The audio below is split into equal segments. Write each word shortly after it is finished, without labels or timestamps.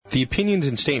The opinions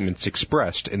and statements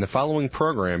expressed in the following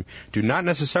program do not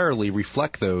necessarily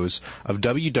reflect those of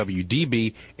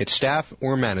WWDB, its staff,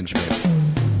 or management.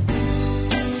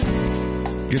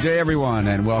 Good day, everyone,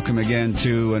 and welcome again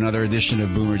to another edition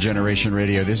of Boomer Generation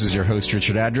Radio. This is your host,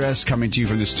 Richard Address, coming to you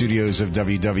from the studios of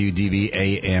WWDB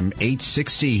AM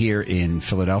 860 here in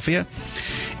Philadelphia.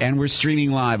 And we're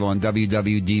streaming live on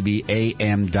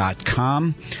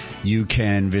WWDBAM.com. You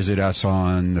can visit us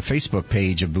on the Facebook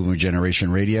page of Boomer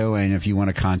Generation Radio, and if you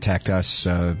want to contact us,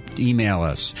 email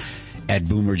us at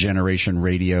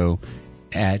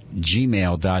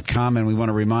boomergenerationradio@gmail.com. And we want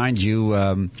to remind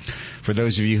you, for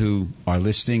those of you who are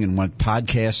listening and want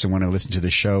podcasts and want to listen to the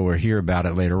show or hear about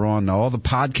it later on, all the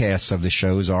podcasts of the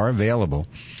shows are available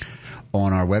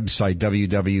on our website,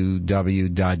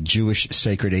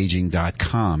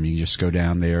 www.jewishsacredaging.com. You just go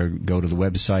down there, go to the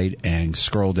website, and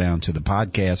scroll down to the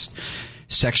podcast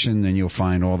section, and you'll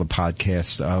find all the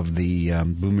podcasts of the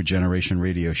Boomer Generation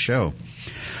Radio show.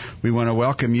 We want to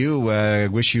welcome you,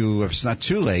 wish you, if it's not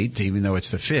too late, even though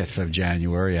it's the 5th of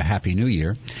January, a Happy New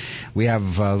Year. We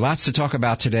have lots to talk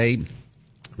about today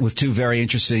with two very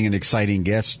interesting and exciting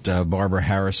guests, Barbara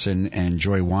Harrison and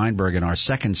Joy Weinberg, in our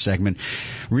second segment.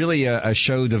 Really a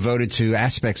show devoted to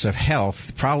aspects of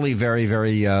health, probably very,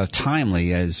 very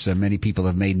timely, as many people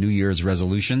have made New Year's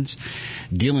resolutions,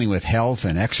 dealing with health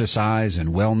and exercise and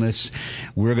wellness.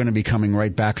 We're going to be coming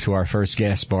right back to our first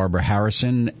guest, Barbara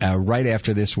Harrison, right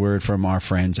after this word from our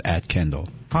friends at Kendall.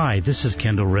 Hi, this is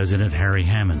Kendall resident Harry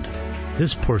Hammond.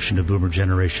 This portion of Boomer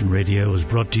Generation Radio is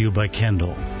brought to you by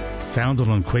Kendall. Founded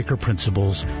on Quaker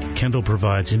principles, Kendall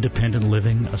provides independent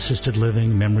living, assisted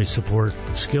living, memory support,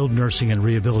 skilled nursing, and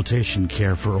rehabilitation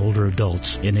care for older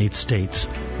adults in 8 states.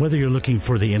 Whether you're looking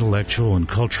for the intellectual and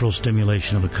cultural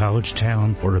stimulation of a college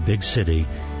town or a big city,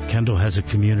 Kendall has a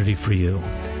community for you.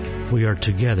 We are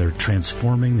together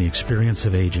transforming the experience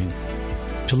of aging.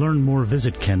 To learn more,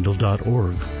 visit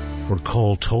kendall.org or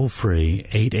call toll-free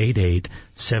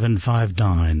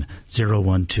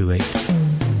 888-759-0128.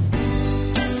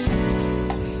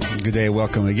 Good day.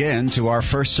 Welcome again to our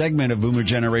first segment of Boomer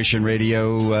Generation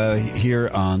Radio here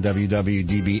on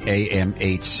WWDB AM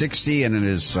 860. And it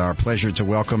is our pleasure to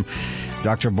welcome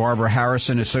Dr. Barbara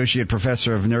Harrison, Associate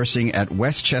Professor of Nursing at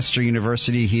Westchester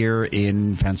University here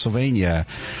in Pennsylvania.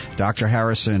 Dr.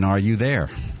 Harrison, are you there?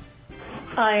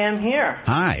 I am here.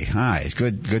 Hi. It's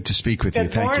good to speak with you.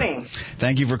 Good morning.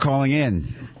 Thank you for calling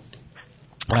in.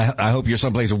 I hope you're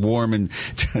someplace warm and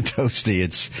toasty.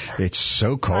 It's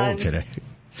so cold today.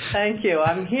 Thank you.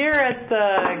 I'm here at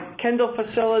the Kendall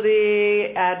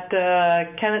facility at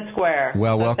Kennett Square.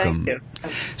 Well, welcome. Thank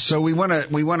you. So we want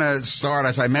to start,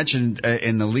 as I mentioned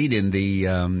in the lead-in,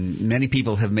 many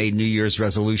people have made New Year's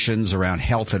resolutions around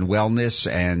health and wellness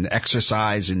and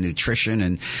exercise and nutrition.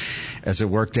 And as it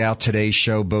worked out, today's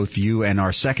show, both you and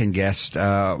our second guest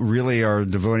really are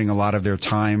devoting a lot of their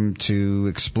time to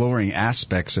exploring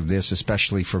aspects of this,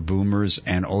 especially for boomers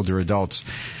and older adults.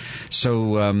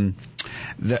 So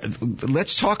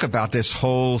let's talk about this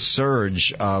whole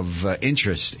surge of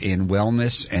interest in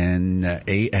wellness and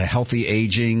healthy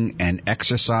aging and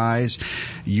exercise.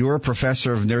 You're a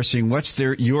professor of nursing. What's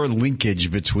your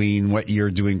linkage between what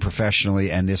you're doing professionally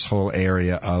and this whole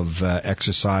area of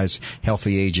exercise,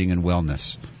 healthy aging, and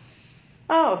wellness?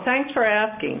 Oh, thanks for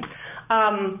asking.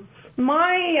 I've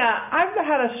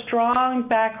had a strong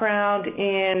background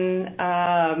in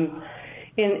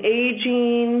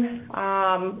aging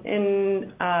for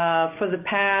the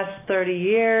past 30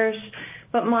 years,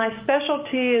 but my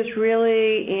specialty is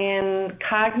really in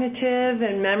cognitive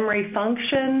and memory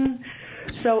function.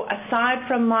 So aside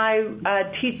from my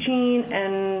teaching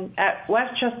and at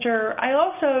Westchester, I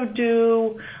also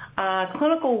do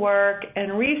clinical work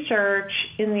and research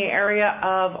in the area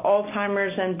of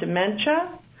Alzheimer's and dementia.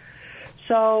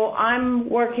 So I'm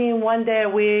working 1 day a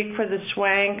week for the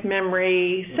Swank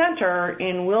Memory Center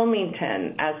in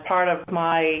Wilmington as part of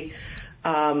my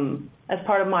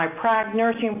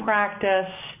nursing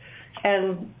practice.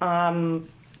 And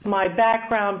my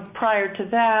background prior to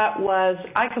that was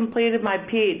I completed my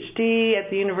PhD at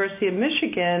the University of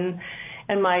Michigan,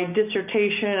 and my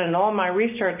dissertation and all my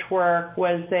research work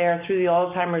was there through the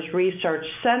Alzheimer's Research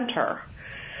Center.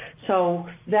 So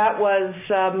that was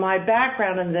my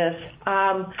background in this.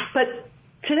 But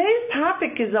today's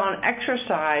topic is on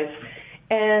exercise,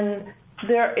 and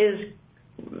there is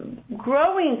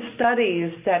growing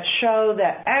studies that show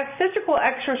that physical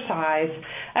exercise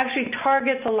actually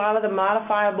targets a lot of the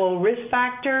modifiable risk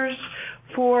factors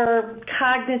for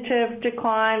cognitive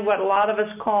decline, what a lot of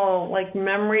us call like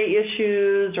memory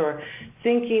issues or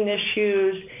thinking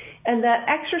issues. and that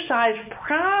exercise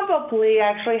probably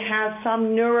actually has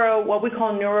some what we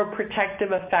call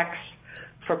neuroprotective effects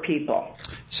for people.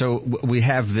 So we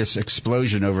have this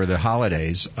explosion over the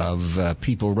holidays of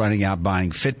people running out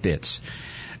buying Fitbits.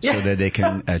 So that they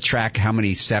can track how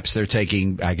many steps they're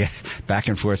taking, I guess, back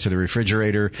and forth to the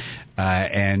refrigerator,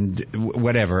 and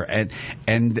whatever.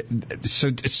 And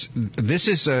so this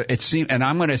is it seems, and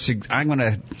I'm going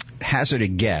to hazard a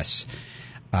guess.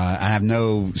 I have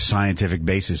no scientific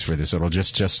basis for this. It'll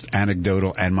just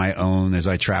anecdotal and my own as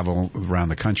I travel around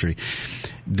the country.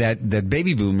 That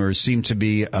baby boomers seem to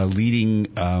be a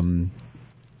leading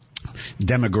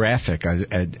demographic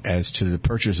as to the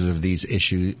purchases of these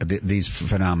issues, this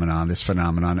phenomenon,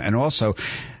 and also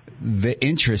the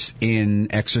interest in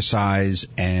exercise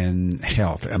and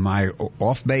health. Am I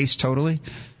off base totally?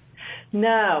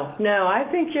 No, I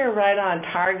think you're right on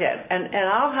target, and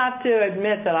I'll have to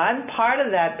admit that I'm part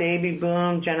of that baby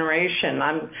boom generation.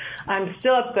 I'm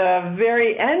still at the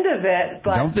very end of it,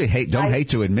 but don't hate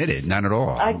to admit it, not at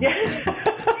all. I guess.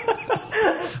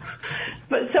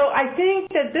 But so I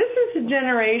think that this is a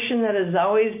generation that has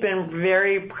always been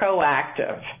very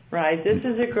proactive, right? This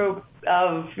is a group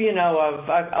of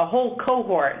a whole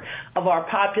cohort of our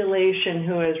population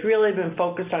who has really been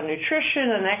focused on nutrition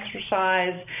and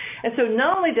exercise. And so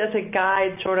not only does it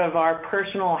guide sort of our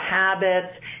personal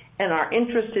habits and our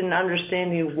interest in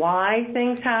understanding why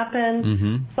things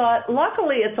happen, but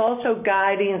luckily it's also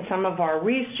guiding some of our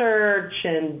research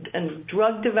and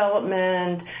drug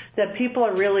development, that people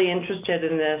are really interested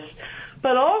in this.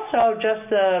 But also just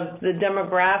the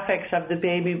demographics of the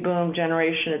baby boom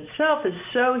generation itself is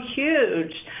so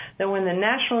huge that when the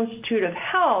National Institute of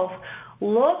Health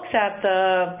looks at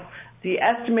the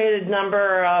estimated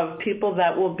number of people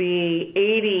that will be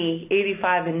 80,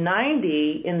 85, and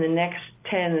 90 in the next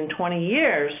 10 and 20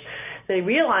 years, they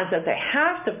realize that they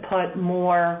have to put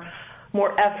more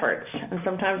efforts, and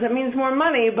sometimes that means more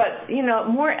money, but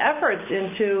more efforts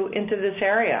into this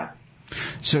area.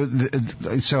 So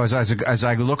as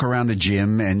I look around the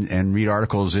gym and read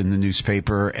articles in the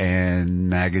newspaper and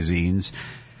magazines,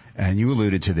 and you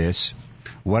alluded to this,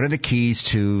 one of the keys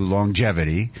to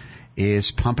longevity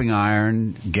is pumping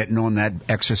iron, getting on that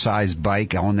exercise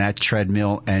bike, on that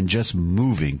treadmill, and just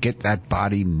moving. Get that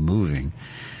body moving.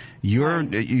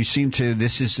 You seem to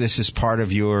this is part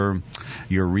of your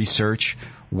research.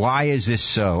 Why is this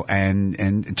so?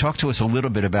 And talk to us a little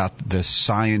bit about the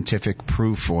scientific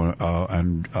proof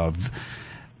of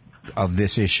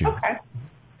this issue. Okay.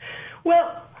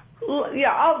 Well,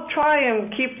 yeah, I'll try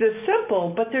and keep this simple,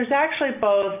 but there's actually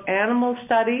both animal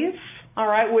studies, all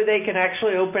right, where they can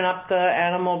actually open up the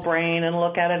animal brain and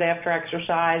look at it after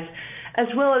exercise, as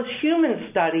well as human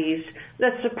studies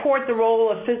that support the role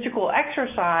of physical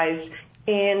exercise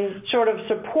in sort of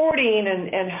supporting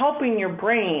and helping your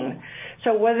brain.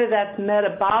 So whether that's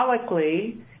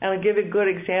metabolically, and I'll give a good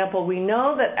example, we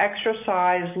know that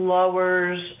exercise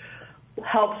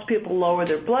helps people lower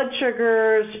their blood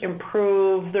sugars,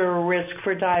 improve their risk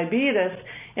for diabetes,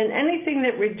 and anything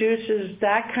that reduces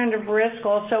that kind of risk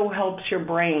also helps your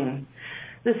brain.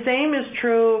 The same is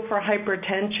true for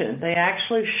hypertension. They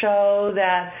actually show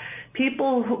that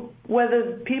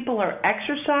whether people are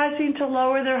exercising to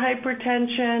lower their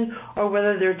hypertension or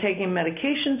whether they're taking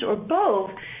medications or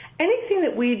both, anything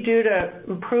that we do to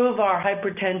improve our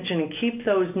hypertension and keep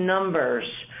those numbers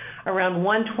around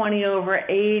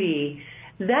 120/80,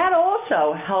 that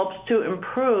also helps to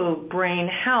improve brain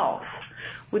health.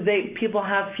 People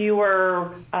have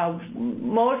fewer,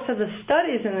 most of the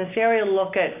studies in this area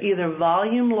look at either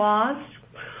volume loss,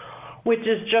 which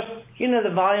is just,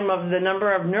 the volume of the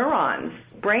number of neurons,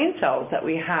 brain cells that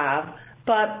we have,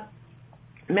 but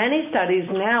many studies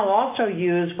now also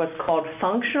use what's called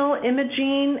functional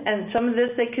imaging, and some of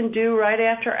this they can do right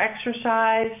after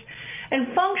exercise. And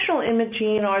functional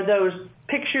imaging are those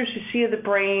pictures you see of the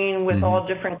brain with all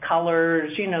different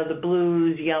colors, the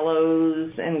blues,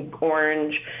 yellows, and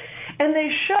orange. And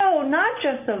they show not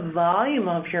just the volume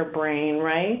of your brain,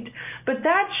 right, but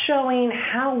that's showing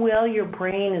how well your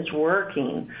brain is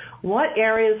working, what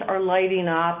areas are lighting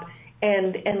up,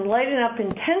 and lighting up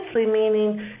intensely,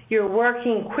 meaning you're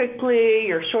working quickly,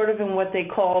 you're sort of in what they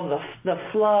call the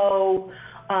flow.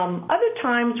 Other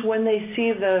times when they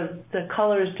see the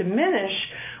colors diminish,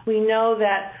 we know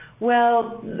that,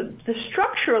 well, the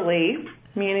structurally,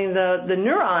 meaning the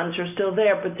neurons are still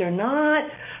there, but they're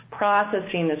not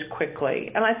processing as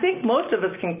quickly. And I think most of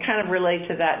us can kind of relate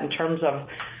to that in terms of,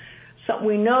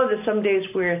 we know that some days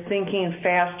we're thinking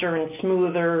faster and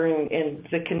smoother and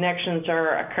the connections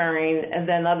are occurring, and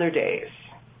then other days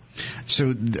So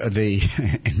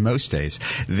in most days,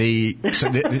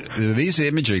 these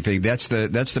imaging thing, that's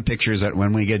the pictures that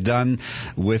when we get done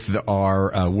with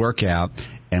our workout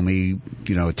and we,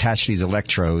 attach these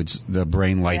electrodes, the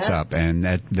brain lights up, and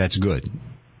that's good.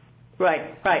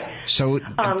 Right. So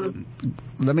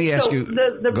let me ask you.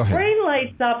 The go ahead. brain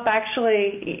lights up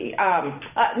actually,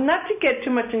 not to get too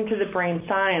much into the brain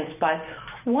science, but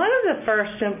one of the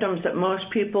first symptoms that most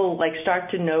people start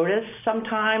to notice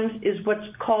sometimes is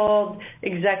what's called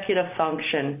executive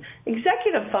function.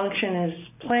 Executive function is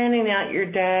planning out your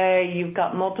day. You've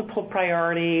got multiple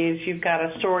priorities. You've got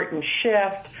to sort and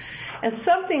shift. And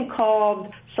something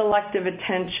called selective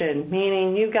attention,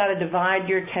 meaning you've got to divide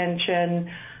your attention.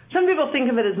 Some people think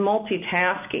of it as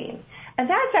multitasking. And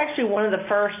that's actually one of the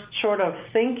first sort of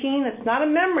thinking. It's not a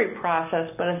memory process,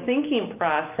 but a thinking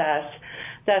process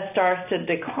that starts to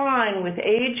decline with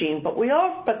aging. So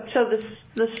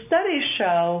the studies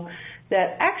show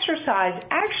that exercise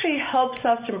actually helps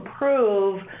us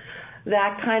improve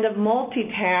that kind of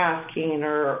multitasking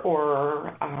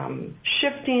or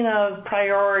shifting of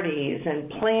priorities and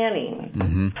planning.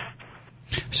 Mm-hmm.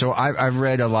 So I've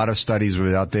read a lot of studies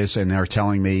about this, and they're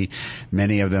telling me,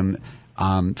 many of them,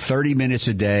 30 minutes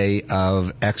a day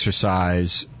of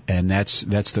exercise, and that's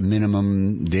the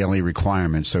minimum daily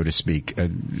requirement, so to speak.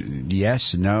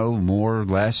 Yes, no, more,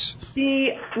 less?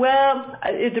 Well,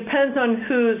 it depends on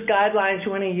whose guidelines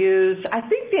you want to use. I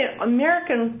think the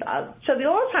the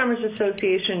Alzheimer's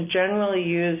Association generally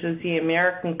uses the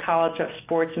American College of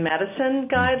Sports Medicine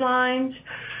guidelines,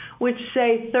 which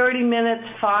say 30 minutes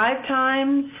 5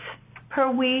 times per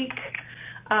week.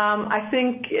 I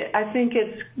think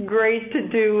it's great to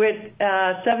do it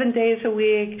 7 days a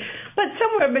week, but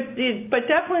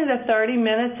definitely the 30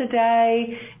 minutes a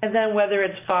day, and then whether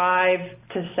it's 5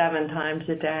 to 7 times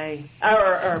a day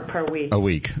or per week. A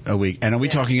week. And are we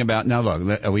talking about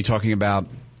are we talking about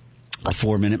a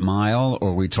 4-minute mile, or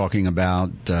are we talking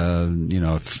about 3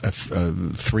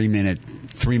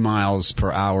 miles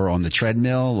per hour on the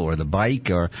treadmill or the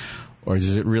bike, or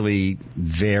does it really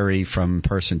vary from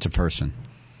person to person?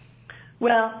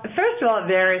 Well, first of all, it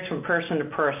varies from person to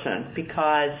person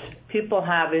because people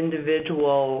have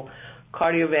individual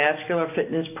cardiovascular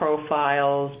fitness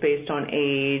profiles based on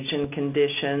age and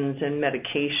conditions and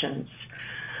medications.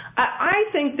 I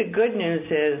think the good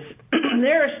news is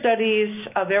there are studies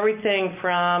of everything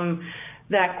from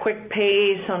that quick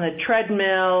pace on a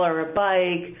treadmill or a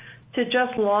bike to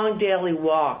just long daily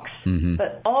walks. Mm-hmm.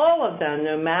 But all of them,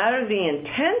 no matter the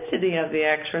intensity of the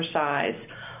exercise,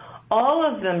 all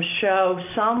of them show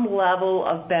some level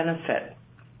of benefit.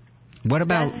 What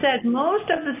about? That said, most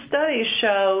of the studies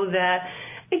show that,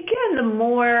 again, the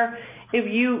more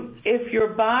if your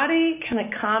body can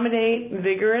accommodate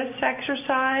vigorous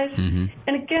exercise, mm-hmm.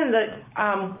 and again,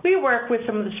 we work with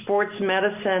some of the sports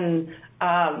medicine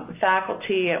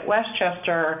faculty at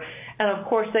Westchester, and of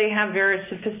course they have very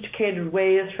sophisticated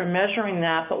ways for measuring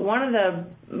that. But one of the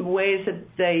ways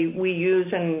that we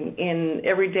use in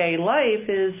everyday life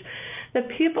is that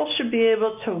people should be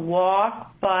able to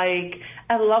walk, bike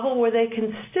at a level where they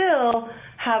can still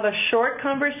have a short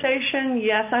conversation.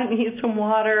 Yes, I need some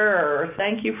water, or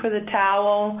thank you for the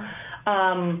towel.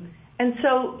 And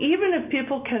so even if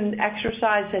people can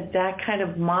exercise at that kind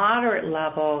of moderate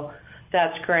level,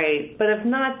 that's great. But if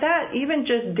not that, even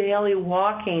just daily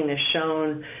walking is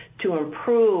shown to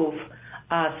improve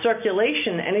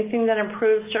circulation. Anything that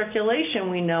improves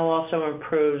circulation, we know also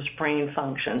improves brain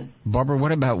function. Barbara,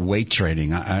 what about weight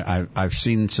training? I've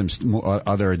seen some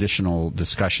other additional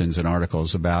discussions and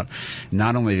articles about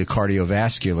not only the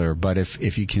cardiovascular, but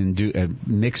if you can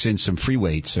mix in some free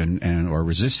weights or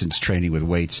resistance training with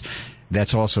weights,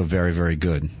 that's also very, very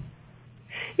good.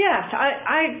 Yes,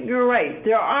 you're right.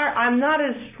 I'm not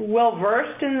as well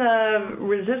versed in the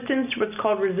what's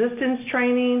called resistance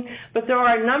training, but there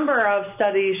are a number of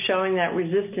studies showing that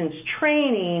resistance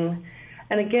training,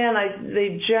 and again,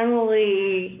 they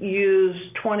generally use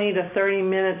 20 to 30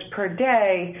 minutes per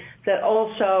day that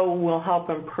also will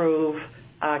help improve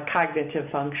cognitive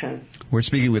function. We're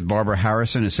speaking with Barbara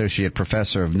Harrison, Associate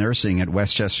Professor of Nursing at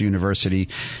Westchester University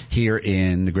here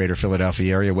in the greater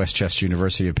Philadelphia area, Westchester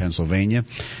University of Pennsylvania,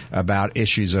 about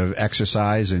issues of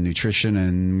exercise and nutrition,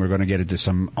 and we're going to get into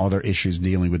some other issues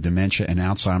dealing with dementia and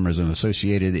Alzheimer's and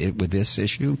associated with this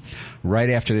issue right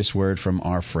after this word from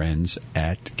our friends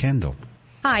at Kendall.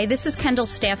 Hi, this is Kendall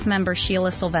staff member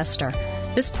Sheila Sylvester.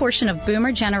 This portion of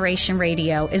Boomer Generation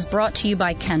Radio is brought to you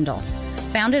by Kendall.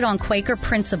 Founded on Quaker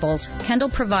principles, Kendall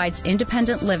provides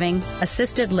independent living,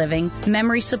 assisted living,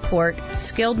 memory support,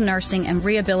 skilled nursing, and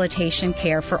rehabilitation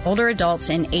care for older adults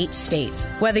in 8 states.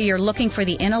 Whether you're looking for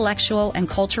the intellectual and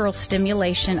cultural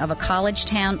stimulation of a college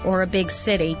town or a big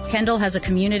city, Kendall has a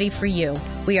community for you.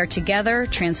 We are together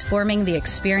transforming the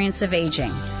experience of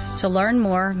aging. To learn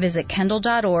more, visit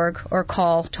kendall.org or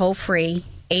call toll-free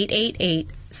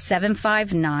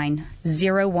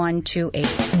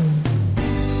 888-759-0128.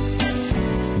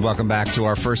 Welcome back to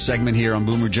our first segment here on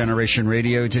Boomer Generation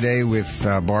Radio today with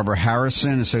Barbara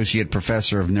Harrison, Associate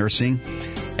Professor of Nursing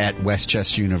at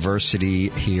Westchester University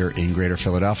here in Greater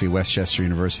Philadelphia, Westchester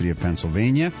University of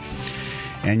Pennsylvania.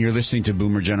 And you're listening to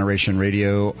Boomer Generation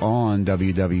Radio on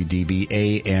WWDB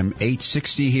AM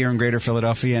 860 here in Greater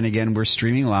Philadelphia. And again, we're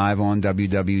streaming live on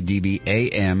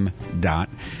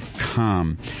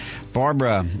www.dbam.com.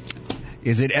 Barbara,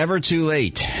 is it ever too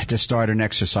late to start an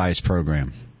exercise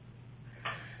program?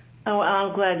 Oh,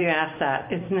 I'm glad you asked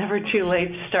that. It's never too late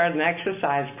to start an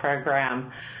exercise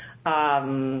program.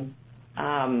 No.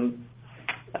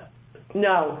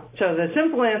 So the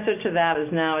simple answer to that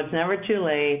is no, it's never too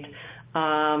late.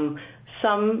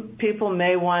 Some people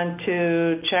may want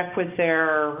to check with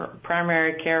their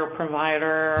primary care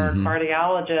provider or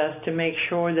cardiologist to make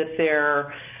sure that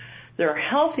they're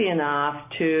healthy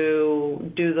enough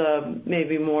to do the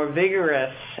maybe more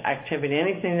vigorous activity.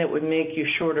 Anything that would make you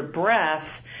short of breath,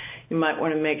 you might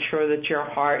want to make sure that your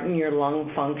heart and your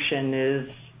lung function is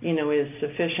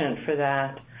sufficient for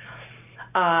that.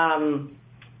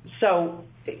 So,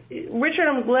 Richard,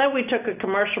 I'm glad we took a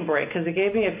commercial break because it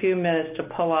gave me a few minutes to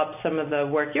pull up some of the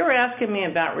work. You were asking me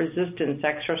about resistance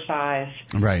exercise.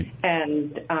 Right.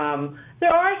 And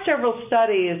there are several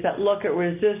studies that look at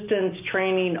resistance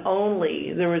training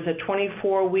only. There was a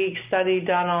 24-week study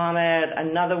done on it,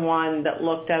 another one that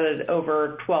looked at it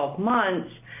over 12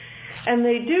 months. And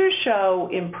they do show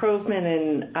improvement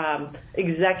in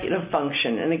executive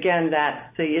function. And again,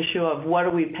 that's the issue of what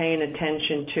are we paying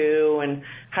attention to and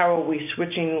how are we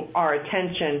switching our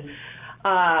attention.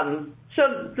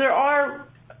 So there are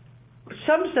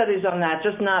some studies on that,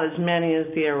 just not as many as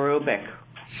the aerobic.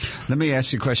 Let me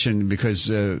ask you a question because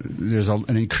there's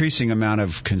an increasing amount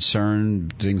of concern,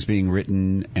 things being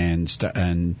written,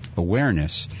 and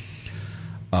awareness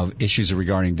of issues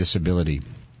regarding disability.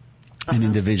 And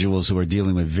individuals who are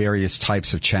dealing with various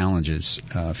types of challenges,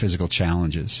 physical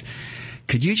challenges.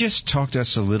 Could you just talk to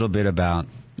us a little bit about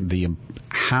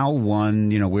how one,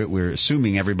 we're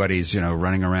assuming everybody's,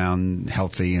 running around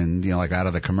healthy and, like out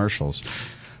of the commercials.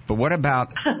 But what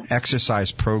about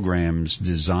exercise programs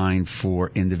designed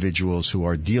for individuals who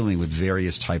are dealing with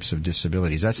various types of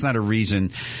disabilities? That's not a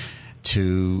reason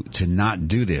to not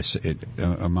do this.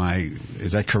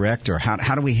 Is that correct? Or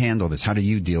how do we handle this? How do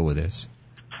you deal with this?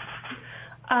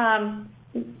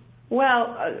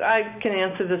 Well, I can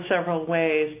answer this several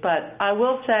ways, but I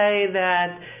will say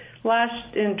that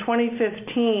in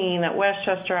 2015 at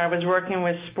Westchester, I was working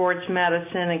with sports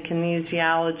medicine and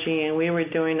kinesiology, and we were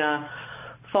doing a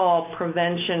fall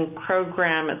prevention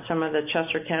program at some of the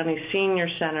Chester County senior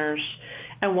centers.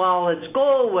 And while its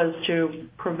goal was to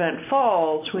prevent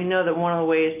falls, we know that one of the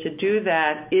ways to do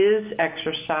that is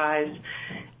exercise.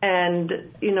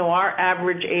 And, our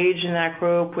average age in that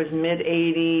group was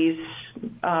mid-80s.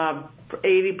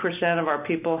 80% of our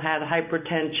people had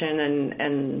hypertension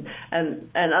and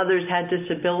others had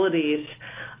disabilities.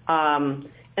 And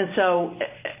so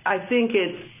I think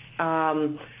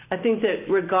that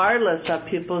regardless of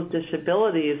people's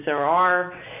disabilities, there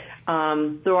are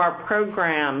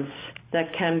programs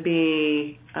that can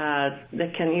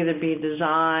either be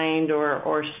designed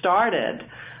or started,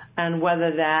 and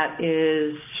whether that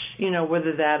is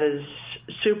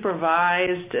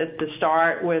supervised at the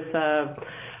start with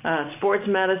sports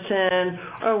medicine,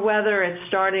 or whether it's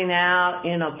starting out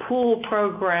in a pool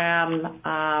program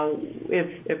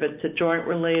if it's a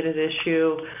joint-related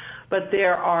issue. But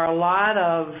there are a lot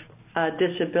of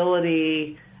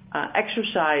disability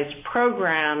exercise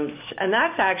programs, and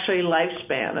that's actually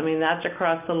lifespan. I mean, that's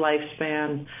across the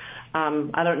lifespan.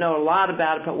 I don't know a lot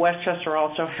about it, but Westchester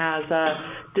also has a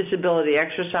disability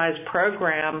exercise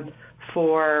program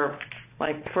for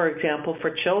example,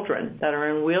 for children that are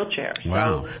in wheelchairs.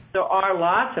 Wow. So there are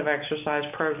lots of exercise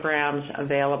programs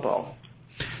available.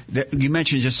 You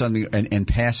mentioned just something in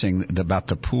passing about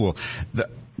the pool. The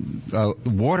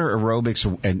water aerobics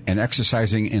and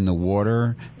exercising in the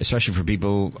water, especially for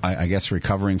people, I guess,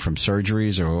 recovering from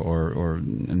surgeries or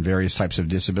in various types of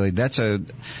disability, that's a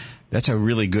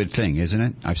really good thing, isn't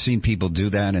it? I've seen people do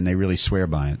that, and they really swear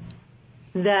by it.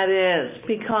 That is,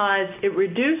 because it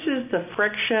reduces the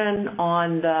friction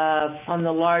on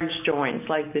the large joints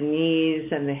like the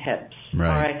knees and the hips. Right.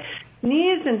 All right.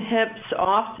 Knees and hips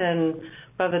often,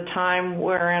 by the time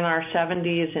we're in our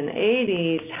 70s and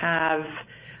 80s, have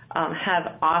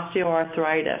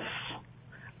osteoarthritis,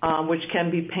 which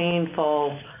can be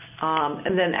painful,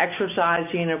 and then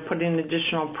exercising or putting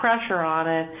additional pressure on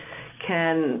it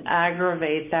can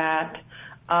aggravate that.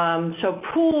 So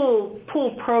pool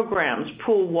programs,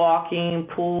 pool walking,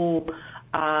 pool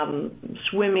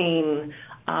swimming,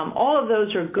 all of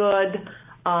those are good.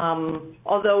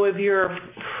 Although if you're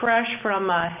fresh from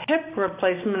a hip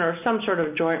replacement or some sort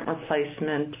of joint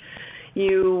replacement,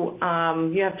 you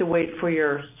have to wait for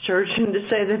your surgeon to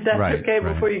say that that's okay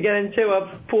before you get into a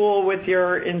pool with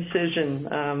your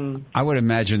incision. I would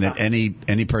imagine that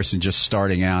any person just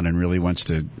starting out and really wants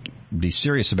to be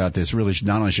serious about this really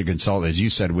not only should consult, as you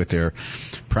said, with their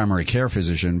primary care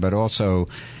physician, but also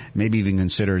maybe even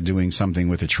consider doing something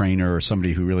with a trainer or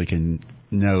somebody who really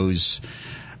knows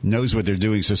what they're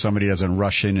doing, so somebody doesn't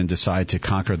rush in and decide to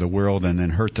conquer the world and then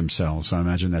hurt themselves. So I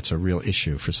imagine that's a real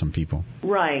issue for some people.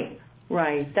 Right.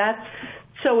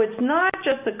 So it's not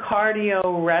just the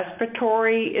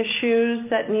cardiorespiratory issues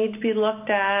that need to be looked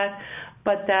at,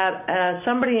 but that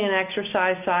somebody in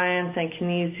exercise science and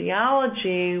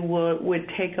kinesiology would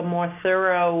take a more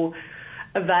thorough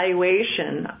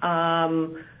evaluation,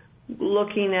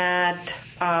 looking at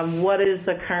what is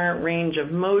the current range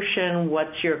of motion,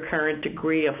 what's your current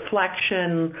degree of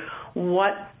flexion,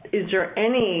 is there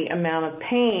any amount of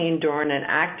pain during an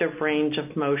active range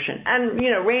of motion? And,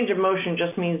 range of motion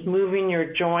just means moving your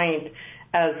joint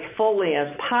as fully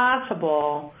as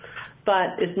possible,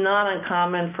 but it's not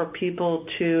uncommon for people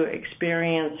to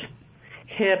experience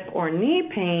hip or knee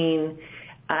pain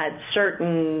at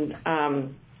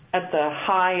at the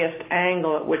highest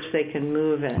angle at which they can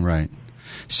move in. Right.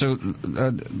 So,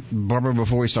 Barbara,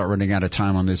 before we start running out of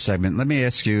time on this segment, let me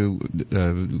ask you,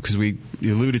 because you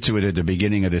alluded to it at the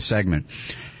beginning of this segment,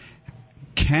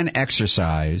 can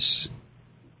exercise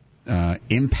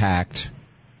impact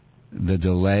the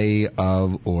delay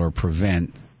of or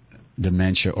prevent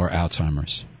dementia or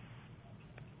Alzheimer's?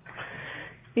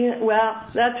 Yeah, well,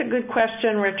 that's a good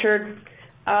question, Richard.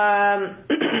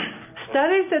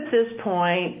 Studies at this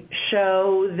point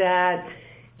show that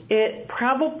it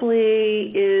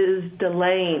probably is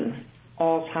delaying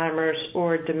Alzheimer's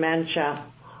or dementia.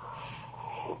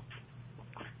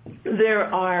 There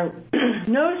are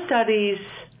no studies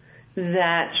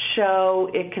that show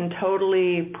it can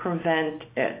totally prevent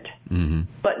it,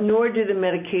 but nor do the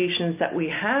medications that we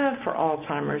have for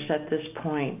Alzheimer's at this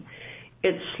point.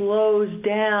 It slows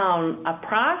down a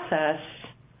process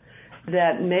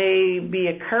that may be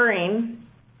occurring,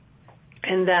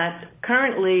 and that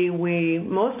currently we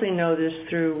mostly know this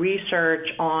through research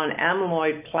on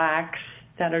amyloid plaques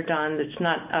that are done. That's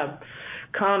not a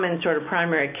common sort of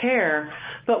primary care,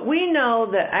 but we know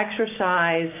that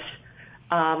exercise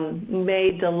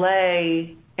may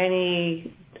delay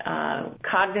any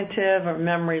cognitive or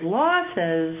memory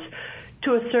losses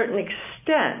to a certain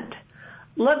extent.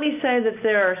 Let me say that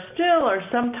there are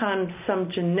sometimes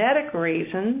some genetic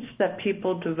reasons that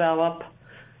people develop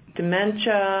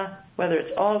dementia, whether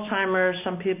it's Alzheimer's.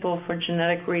 Some people, for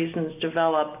genetic reasons,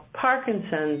 develop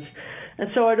Parkinson's. And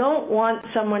so I don't want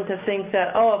someone to think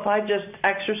that, if I just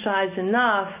exercise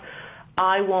enough,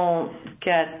 I won't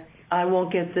get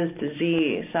this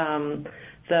disease.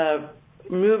 The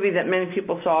movie that many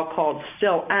people saw called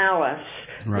Still Alice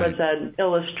was an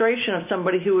illustration of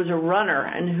somebody who was a runner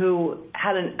and who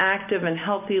had an active and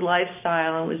healthy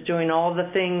lifestyle and was doing all the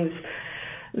things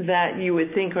that you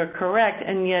would think are correct,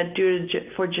 and yet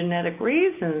for genetic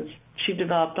reasons, she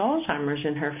developed Alzheimer's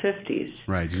in her 50s.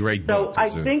 Right, great book. So I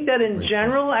think that in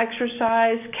general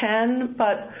exercise can,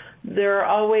 but there are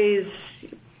always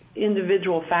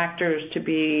individual factors to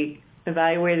be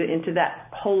evaluated into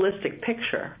that holistic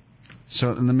picture.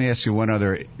 So let me ask you one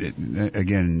other,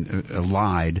 again,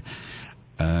 allied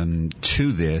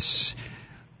to this,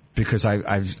 because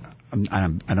I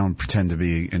don't pretend to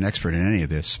be an expert in any of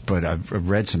this, but I've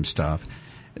read some stuff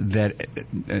that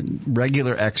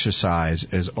regular exercise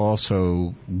is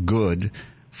also good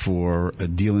for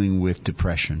dealing with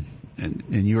depression.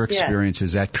 In your experience,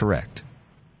 is that correct?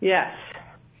 Yes.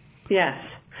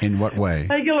 In what way?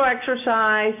 Regular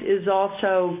exercise is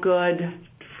also good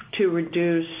to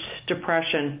reduce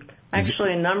depression.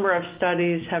 Actually, a number of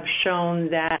studies have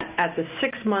shown that at the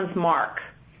 6-month mark,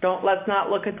 let's not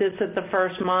look at this at the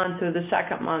first month or the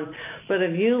second month, but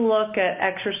if you look at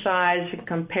exercise and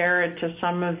compare it to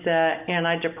some of the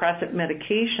antidepressant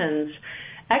medications,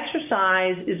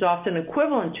 exercise is often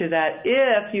equivalent to that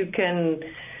if you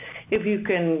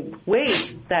can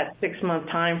wait that 6-month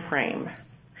time frame.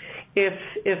 If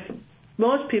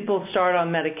most people start on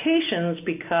medications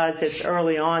because it's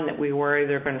early on that we worry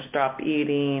they're going to stop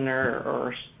eating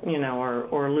or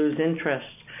lose interest.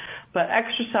 But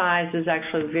exercise is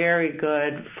actually very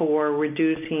good for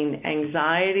reducing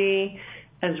anxiety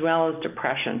as well as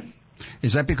depression.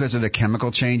 Is that because of the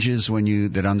chemical changes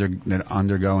that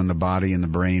undergo in the body and the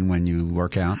brain when you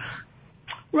work out?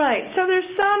 Right. So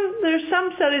there's some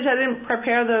studies, I didn't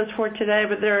prepare those for today,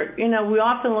 but we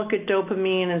often look at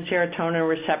dopamine and serotonin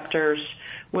receptors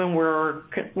when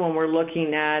we're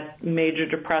looking at major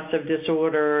depressive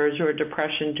disorders or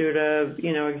depression due to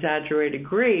exaggerated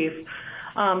grief.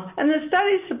 And the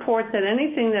studies support that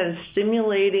anything that is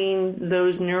stimulating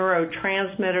those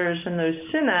neurotransmitters and those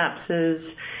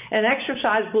synapses, and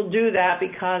exercise will do that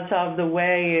because of the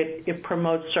way it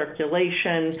promotes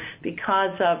circulation,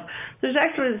 there's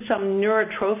actually some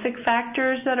neurotrophic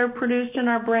factors that are produced in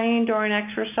our brain during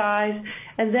exercise,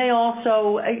 and they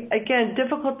also, again,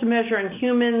 difficult to measure in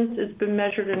humans, it's been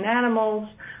measured in animals.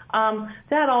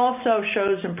 That also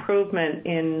shows improvement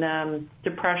in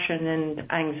depression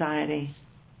and anxiety.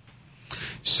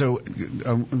 So,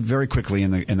 very quickly,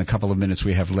 in the couple of minutes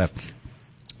we have left,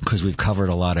 because we've covered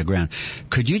a lot of ground,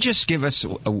 could you just give us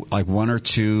like one or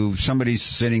two? Somebody's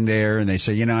sitting there and they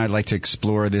say, I'd like to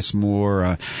explore this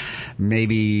more.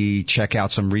 Maybe check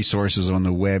out some resources on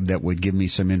the web that would give me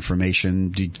some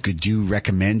information. Could you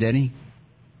recommend any?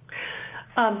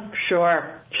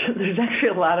 Sure. There's actually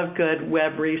a lot of good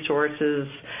web resources.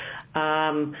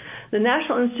 The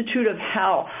National Institute of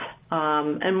Health,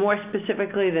 and more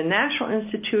specifically the National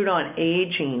Institute on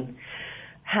Aging,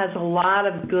 has a lot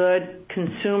of good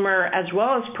consumer as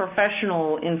well as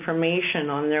professional information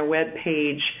on their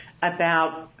webpage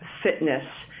about fitness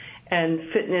and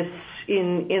fitness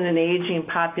in an aging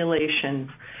population.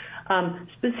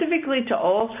 Specifically to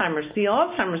Alzheimer's, the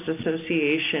Alzheimer's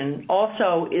Association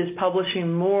also is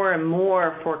publishing more and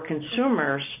more for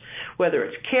consumers, whether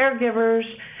it's caregivers.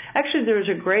 Actually, there's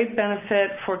a great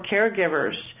benefit for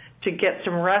caregivers to get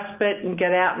some respite and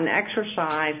get out and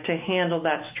exercise to handle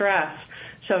that stress.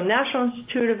 So National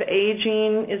Institute of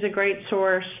Aging is a great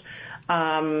source.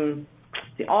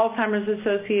 The Alzheimer's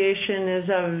Association is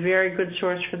a very good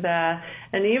source for that.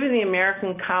 And even the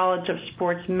American College of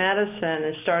Sports Medicine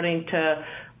is starting to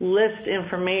list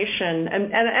information.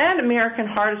 And American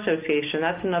Heart Association,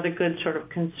 that's another good sort of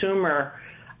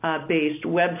consumer-based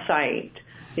website.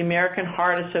 The American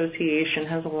Heart Association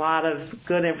has a lot of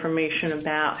good information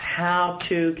about how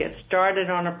to get started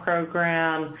on a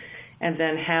program, and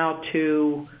then how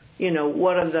to,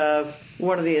 what are the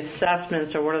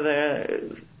assessments or what are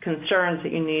the concerns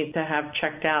that you need to have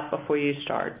checked out before you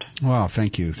start. Well,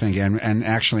 thank you. And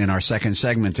actually, in our second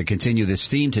segment, to continue this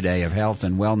theme today of health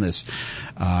and wellness,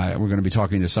 we're going to be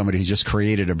talking to somebody who just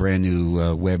created a brand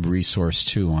new web resource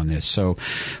too on this. So,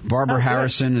 Barbara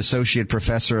Harrison, Associate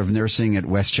Professor of Nursing at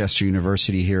Westchester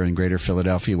University here in Greater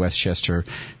Philadelphia, Westchester,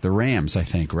 the Rams, I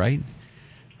think, right?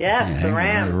 Yes, the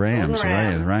Rams. The Rams,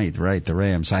 right, the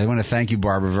Rams. I want to thank you,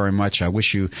 Barbara, very much. I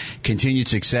wish you continued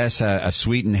success, a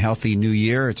sweet and healthy new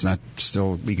year. It's not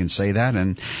still, we can say that.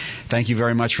 And thank you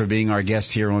very much for being our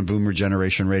guest here on Boomer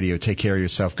Generation Radio. Take care of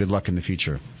yourself. Good luck in the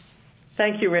future.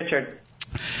 Thank you, Richard.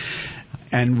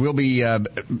 And we'll be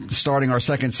starting our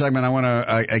second segment. I want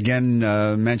to again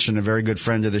mention a very good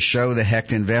friend of the show, the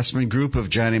Hecht Investment Group of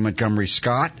Janney Montgomery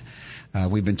Scott.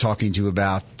 We've been talking to you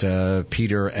about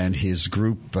Peter and his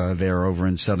group there over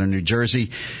in southern New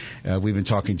Jersey. We've been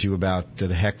talking to you about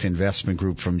the Hecht Investment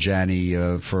Group from Janney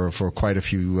for quite a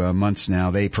few months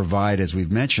now. They provide, as we've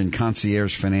mentioned,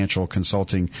 concierge financial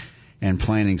consulting and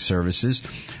planning services.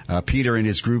 Peter and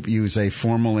his group use a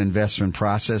formal investment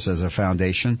process as a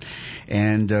foundation.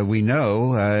 And we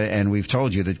know, and we've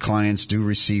told you, that clients do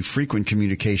receive frequent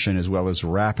communication as well as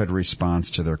rapid response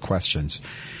to their questions.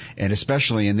 And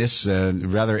especially in this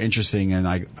rather interesting and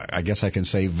I guess I can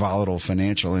say volatile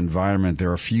financial environment,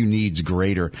 there are few needs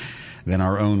greater than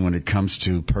our own when it comes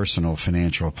to personal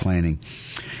financial planning.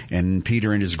 And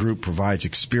Peter and his group provides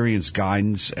experienced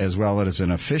guidance as well as an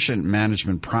efficient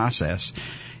management process.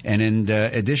 And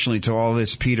additionally to all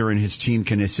this, Peter and his team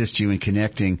can assist you in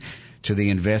connecting to the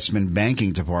investment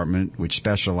banking department, which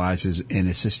specializes in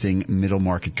assisting middle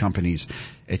market companies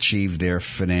achieve their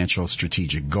financial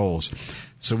strategic goals.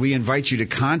 So we invite you to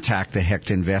contact the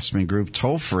Hecht Investment Group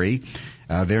toll free.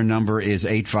 Their number is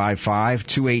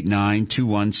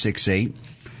 855-289-2168.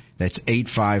 That's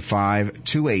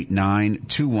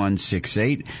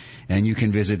 855-289-2168. And you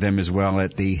can visit them as well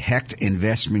at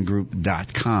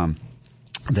thehechtinvestmentgroup.com.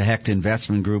 The Hecht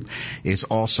Investment Group is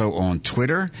also on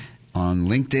Twitter, on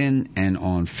LinkedIn, and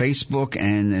on Facebook.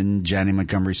 And Janney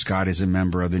Montgomery Scott is a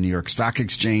member of the New York Stock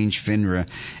Exchange, FINRA,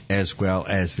 as well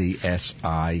as the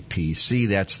SIPC.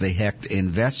 That's the Hecht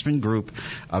Investment Group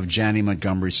of Janney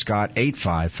Montgomery Scott,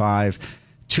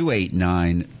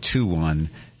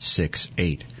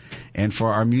 855-289-2168. And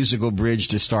for our musical bridge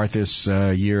to start this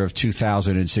year of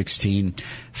 2016,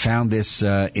 found this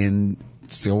in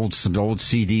some old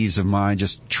CDs of mine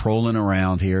just trolling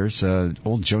around here. It's an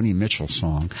old Joni Mitchell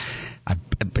song.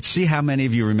 But see how many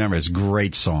of you remember. It's a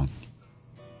great song.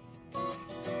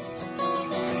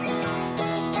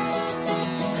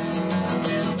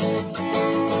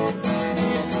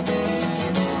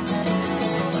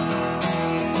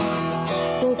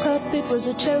 Woke up, it was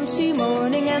a Chelsea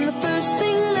morning, and the first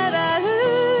thing that I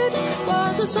heard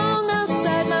was a song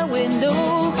outside my window,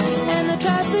 and the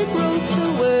traffic wrote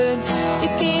the words.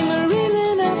 It came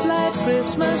a-reeling up like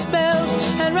Christmas bells,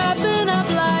 and wrapping up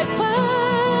like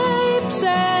pipes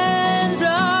and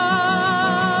drums.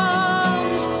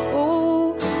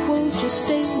 Oh, won't you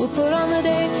stay? We'll put on the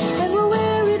day, and we'll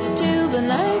wear it till the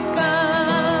night comes.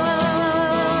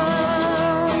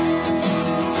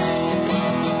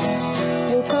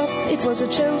 Woke up, it was a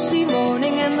Chelsea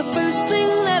morning, and the first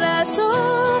thing that I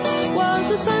saw was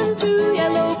the sun through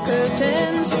yellow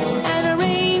curtains and a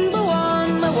rainbow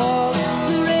on the wall.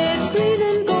 The red, green,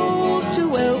 and gold to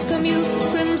welcome you,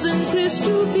 crimson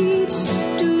crystal beads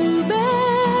to beckon.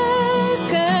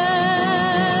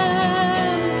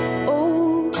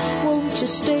 Oh, won't you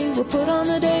stay? We'll put on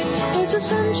a day. There's a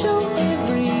sun show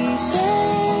every second.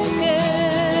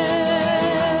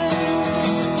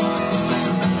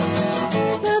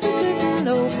 Now the curtain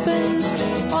opens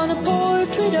on a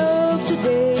portrait of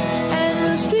today, and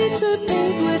the streets are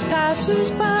paved with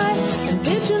passers-by, and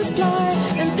pigeons fly,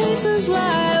 and papers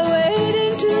lie,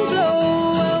 waiting to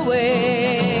blow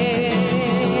away.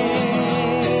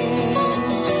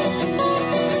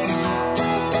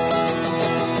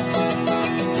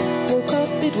 Woke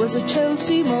up, it was a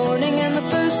Chelsea morning, and the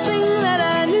first thing that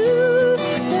I knew,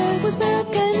 there was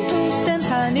milk and toast and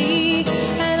honey,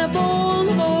 and a bowl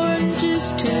of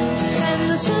oranges too, and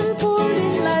the sun poured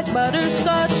in like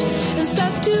butterscotch and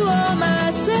stuck to all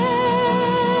my senses.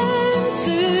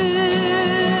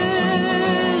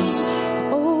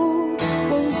 Oh,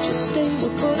 won't you stay?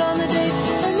 We'll put on a date,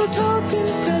 and we'll talk in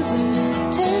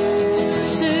present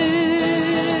tenses.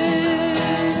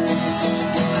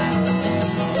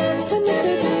 When the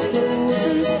curtain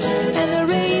closes and the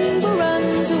rainbow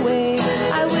runs away,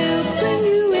 I will bring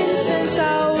you incense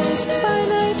hours by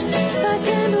night, by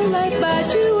candlelight, by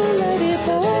jewellight, if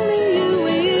only you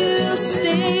will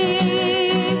stay.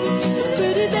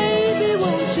 Pretty baby,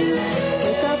 won't you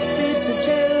wake up? It's a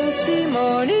Chelsea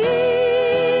morning.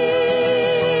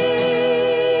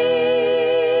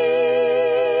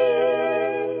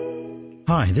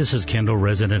 Hi, this is Kendall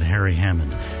resident Harry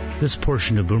Hammond. This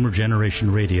portion of Boomer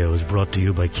Generation Radio is brought to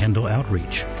you by Kendall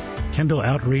Outreach. Kendall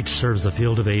Outreach serves the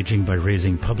field of aging by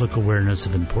raising public awareness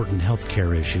of important health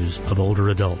care issues of older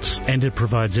adults, and it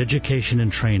provides education and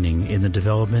training in the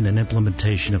development and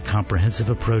implementation of comprehensive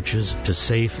approaches to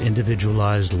safe,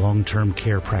 individualized, long-term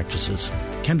care practices.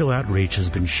 Kendall Outreach has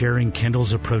been sharing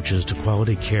Kendall's approaches to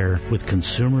quality care with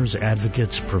consumers,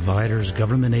 advocates, providers,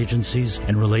 government agencies,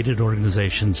 and related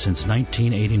organizations since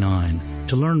 1989.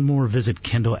 To learn more, visit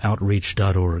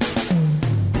kendalloutreach.org.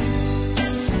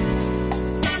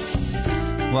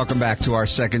 Welcome back to our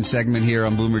second segment here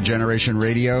on Boomer Generation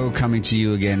Radio, coming to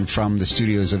you again from the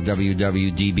studios of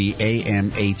WWDB AM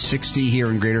 860 here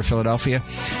in Greater Philadelphia.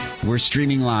 We're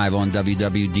streaming live on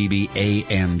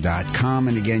WWDBAM.com,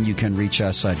 and again, you can reach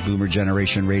us at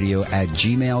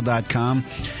boomergenerationradio@gmail.com.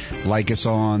 Like us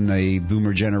on the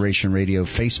Boomer Generation Radio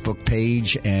Facebook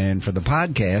page, and for the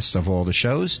podcast of all the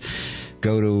shows,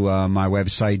 go to my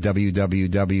website,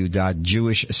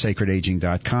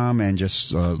 www.jewishsacredaging.com, and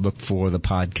just look for the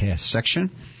podcast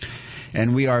section.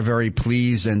 And we are very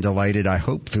pleased and delighted, I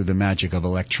hope, through the magic of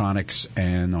electronics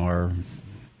and our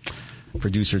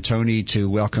producer Tony, to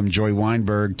welcome Joy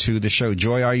Weinberg to the show.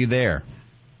 Joy, are you there?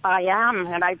 I am,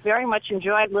 and I very much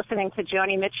enjoyed listening to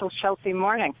Joni Mitchell's Chelsea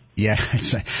Morning. Yeah,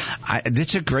 it's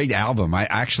a great album. I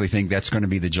actually think that's going to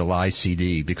be the July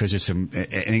CD, because it's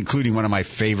including one of my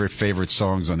favorite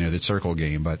songs on there, the Circle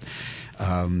Game. But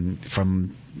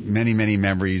from many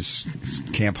memories,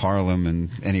 Camp Harlem, and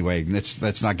anyway,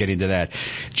 let's not get into that.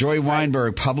 Joy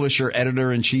Weinberg, publisher,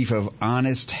 editor-in-chief of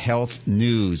Honest Health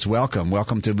News.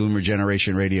 Welcome to Boomer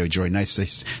Generation Radio, Joy. Nice to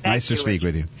speak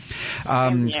with you.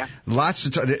 Lots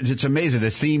to it's amazing. The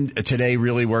theme today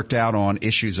really worked out on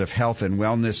issues of health and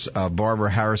wellness. Barbara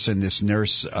Harrison, this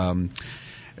nurse,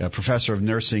 a professor of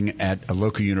nursing at a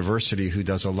local university who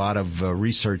does a lot of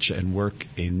research and work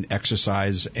in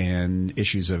exercise and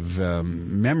issues of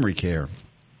memory care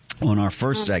on our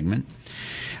first segment.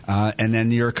 And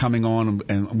then you're coming on,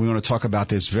 and we want to talk about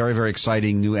this very, very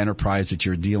exciting new enterprise that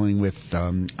you're dealing with,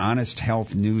 Honest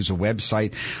Health News, a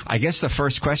website. I guess the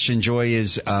first question, Joy,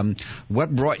 is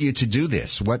what brought you to do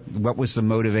this? What was the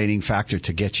motivating factor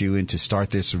to get you in to start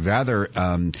this rather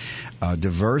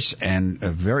diverse and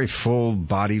very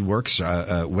full-bodied works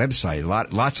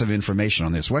website? Lots of information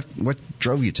on this. What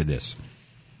drove you to this?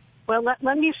 Well,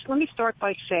 let me start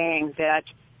by saying that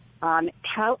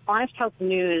Honest Health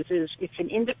News it's an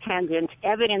independent,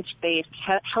 evidence-based,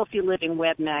 healthy living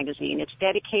web magazine. It's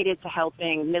dedicated to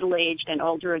helping middle-aged and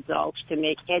older adults to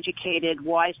make educated,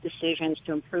 wise decisions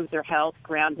to improve their health,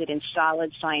 grounded in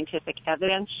solid scientific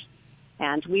evidence.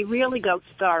 And we really go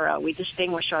thorough. We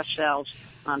distinguish ourselves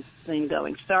in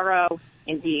going thorough,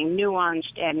 in being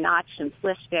nuanced and not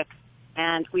simplistic.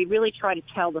 And we really try to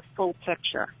tell the full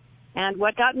picture. And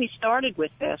what got me started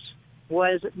with this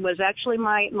was actually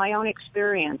my own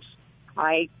experience.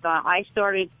 I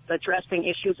started addressing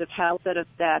issues of health at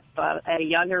a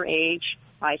younger age.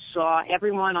 I saw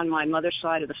everyone on my mother's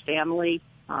side of the family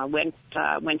went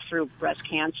through breast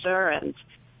cancer, and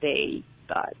it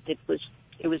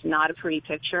was not a pretty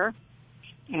picture.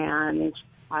 And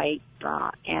they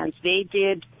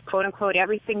did quote unquote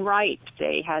everything right.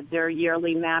 They had their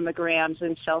yearly mammograms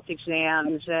and self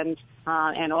exams and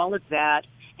all of that.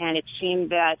 And it seemed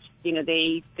that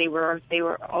they were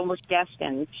almost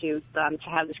destined to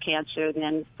have this cancer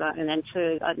and then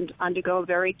to undergo a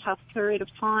very tough period of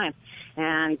time.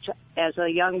 And as a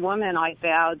young woman, I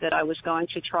vowed that I was going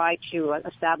to try to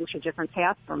establish a different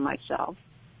path for myself.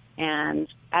 And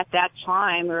at that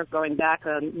time, we're going back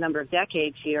a number of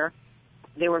decades here,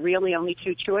 there were really only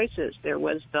two choices. There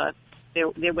was the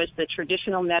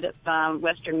traditional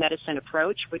Western medicine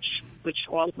approach, which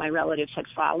all of my relatives had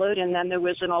followed, and then there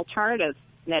was an alternative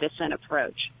medicine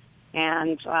approach.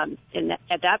 And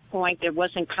at that point, there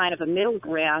wasn't kind of a middle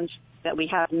ground that we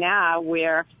have now,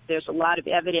 where there's a lot of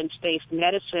evidence-based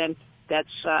medicine that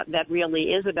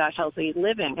really is about healthy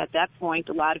living. At that point,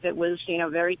 a lot of it was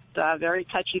very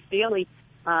touchy-feely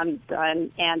and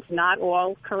not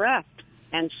all correct.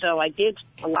 And so I did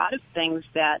a lot of things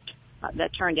that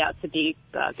turned out to be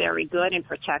very good and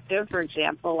protective. For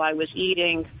example, I was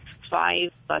eating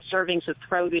 5 servings of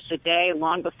produce a day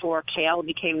long before kale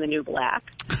became the new black.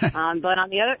 But on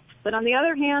the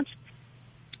other hand,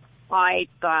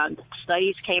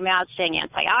 studies came out saying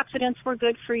antioxidants were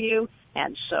good for you,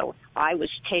 and so I was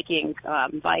taking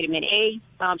vitamin A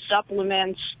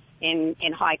supplements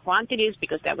in high quantities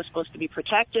because that was supposed to be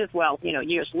protective. Well,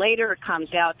 years later, it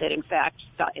comes out that, in fact,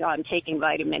 taking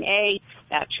vitamin A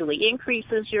actually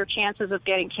increases your chances of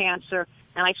getting cancer.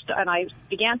 And I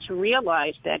began to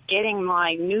realize that getting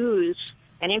my news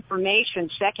and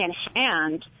information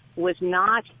secondhand was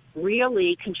not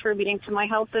really contributing to my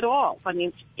health at all. I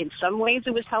mean, in some ways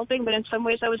it was helping, but in some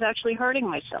ways I was actually hurting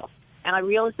myself. And I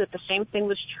realized that the same thing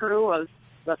was true of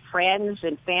the friends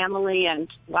and family and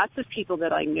lots of people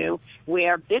that I knew,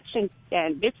 where bits and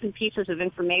pieces of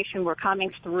information were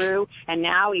coming through, and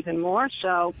now even more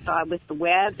so with the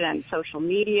web and social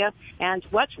media. And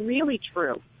what's really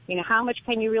true? How much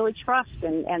can you really trust?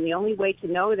 And the only way to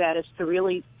know that is to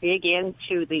really dig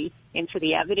into the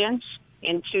evidence,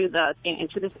 into the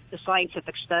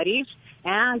scientific studies,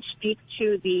 and speak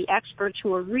to the experts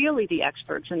who are really the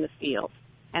experts in the field.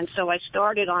 And so I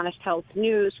started Honest Health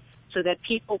News so that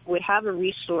people would have a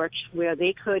resource where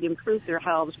they could improve their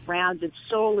health grounded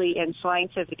solely in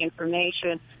scientific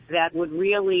information that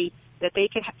they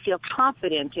could feel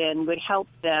confident in, would help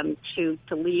them to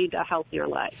lead a healthier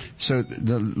life. So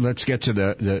let's get to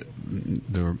the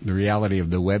reality of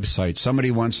the website.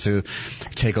 Somebody wants to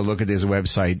take a look at this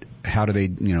website. How do they,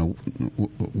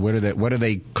 what do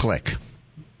they click?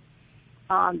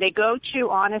 They go to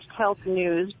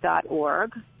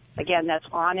honesthealthnews.org. Again, that's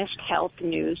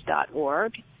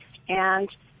honesthealthnews.org. And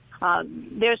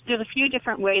there's a few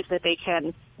different ways that they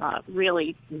can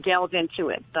really delve into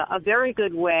it. A very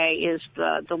good way is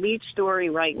the lead story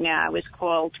right now is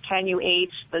called "Can You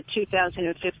Ace the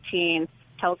 2015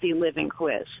 Healthy Living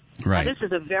Quiz?" Right. Now, this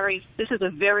is a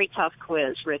very tough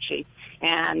quiz, Richie,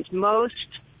 and most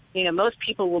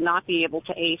people will not be able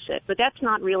to ace it. But that's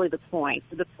not really the point.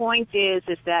 The point is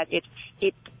that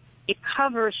it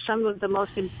covers some of the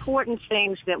most important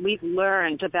things that we've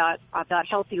learned about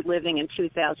healthy living in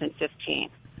 2015.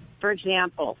 For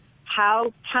example,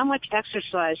 how much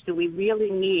exercise do we really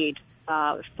need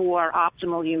for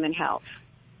optimal human health?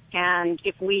 And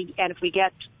if we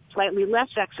get slightly less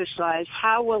exercise,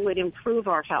 how will it improve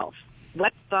our health?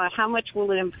 How much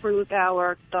will it improve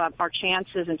our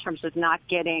chances in terms of not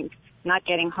getting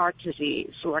heart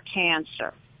disease or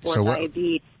cancer or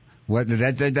diabetes?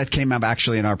 That came up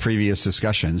actually in our previous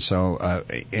discussion. So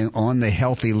on the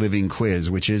Healthy Living Quiz,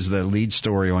 which is the lead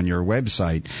story on your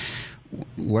website,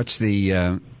 what's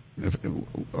the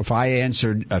if I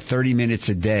answered 30 minutes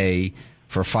a day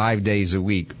for 5 days a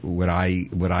week, would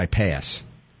I pass?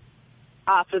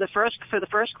 For the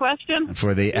first question?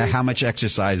 For the how much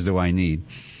exercise do I need?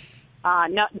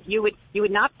 No, you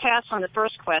would not pass on the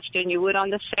first question. You would on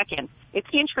the second. It's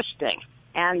interesting,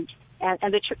 and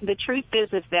the truth is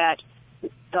that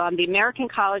the American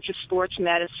College of Sports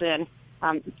Medicine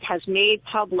has made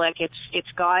public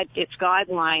its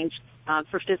guidelines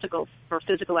for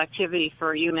physical activity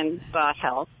for human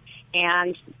health,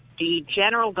 and the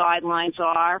general guidelines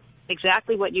are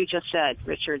exactly what you just said,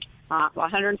 Richard.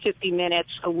 150 minutes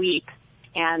a week,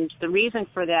 and the reason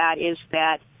for that is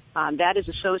that that is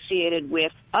associated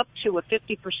with up to a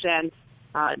 50%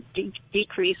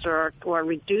 decrease or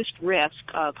reduced risk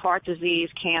of heart disease,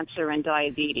 cancer, and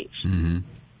diabetes. Mm-hmm.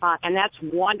 And that's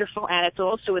wonderful, and it's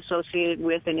also associated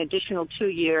with an additional 2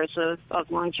 years of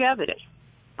longevity.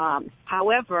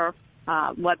 However,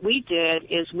 what we did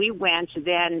is we went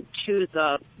then to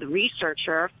the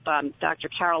researcher, Dr.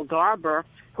 Carol Garber,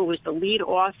 who was the lead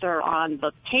author on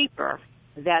the paper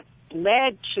that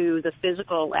led to the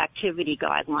physical activity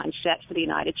guidelines set for the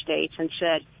United States, and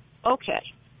said, okay,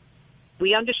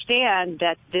 we understand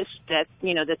that these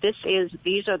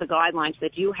are the guidelines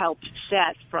that you helped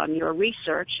set from your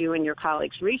research, you and your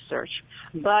colleagues' research,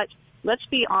 but let's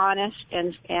be honest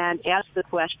and ask the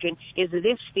question, is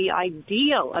this the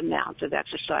ideal amount of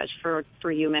exercise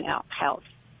for human health?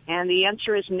 And the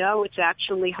answer is no, it's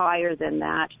actually higher than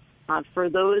that. For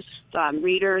those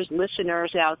readers,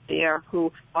 listeners out there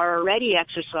who are already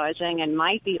exercising and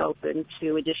might be open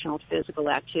to additional physical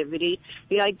activity,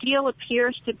 the ideal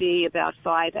appears to be about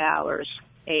 5 hours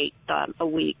a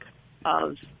week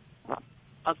of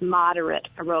moderate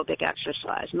aerobic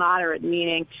exercise. Moderate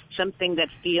meaning something that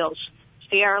feels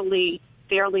fairly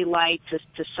light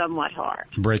to somewhat hard.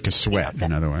 Break a sweat,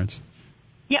 in other words.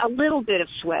 Yeah, a little bit of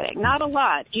sweating, not a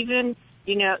lot. Even,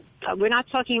 we're not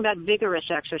talking about vigorous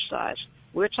exercise.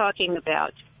 We're talking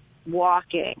about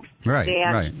walking,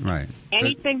 dancing, right.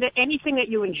 Anything that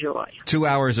you enjoy. 2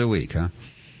 hours a week, huh?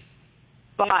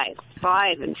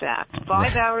 Five, in fact.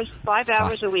 5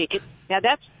 hours a week. Now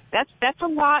that's a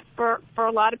lot for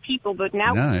a lot of people, but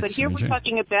here we're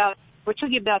talking about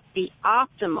the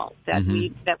optimal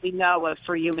that we know of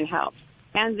for human health.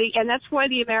 And that's why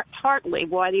partly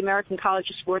why the American College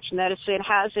of Sports Medicine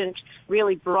hasn't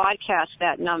really broadcast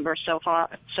that number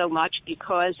so much,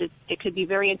 because it could be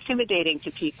very intimidating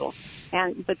to people.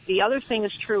 But the other thing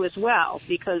is true as well,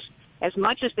 because as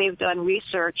much as they've done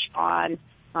research on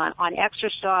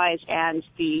exercise and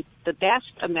the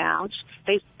best amounts,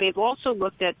 they've also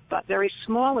looked at very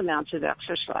small amounts of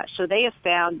exercise. So they have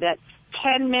found that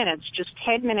 10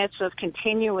 minutes of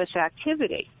continuous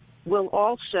activity will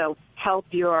also help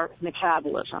your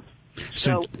metabolism.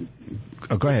 So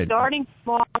go ahead. Starting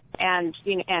small and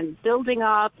building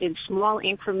up in small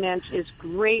increments is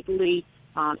greatly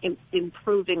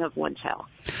improving of one's health.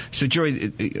 So,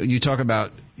 Joy, you talk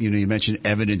about, you mentioned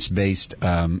evidence-based,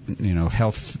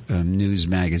 health news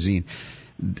magazine.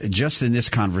 Just in this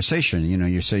conversation,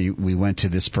 you say we went to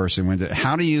this person.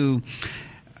 How do you?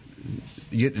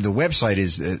 The website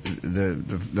is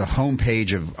the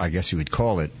homepage of, I guess you would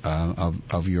call it,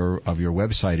 of your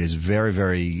website is very,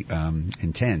 very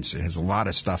intense. It has a lot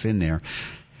of stuff in there.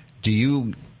 Do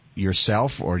you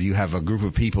yourself, or do you have a group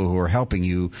of people who are helping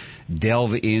you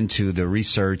delve into the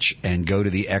research and go to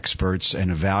the experts and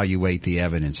evaluate the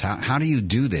evidence? How do you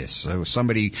do this? So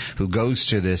somebody who goes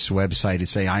to this website and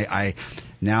say, I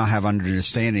now have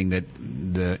understanding that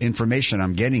the information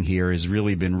I'm getting here has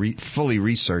really been fully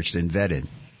researched and vetted.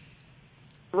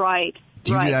 Right.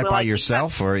 Do you do that by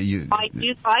yourself, or you? I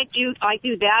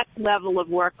do that level of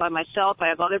work by myself. I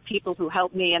have other people who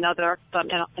help me in other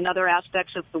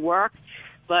aspects of the work.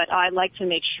 But I like to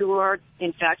make sure,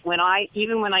 in fact, when I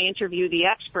interview the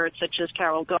experts, such as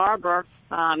Carol Garber,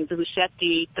 who set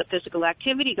the physical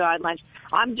activity guidelines,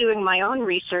 I'm doing my own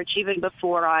research even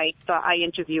before I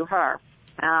interview her,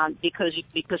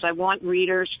 because I want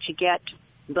readers to get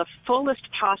the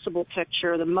fullest possible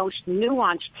picture, the most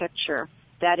nuanced picture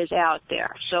that is out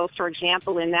there. So, for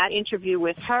example, in that interview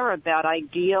with her about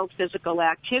ideal physical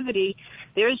activity,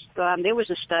 there was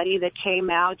a study that came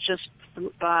out just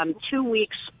 2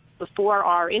 weeks before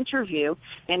our interview,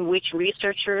 in which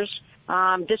researchers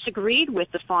disagreed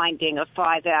with the finding of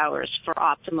 5 hours for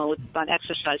optimal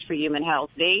exercise for human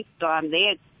health. They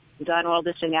had done all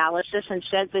this analysis and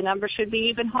said the number should be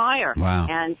even higher. Wow.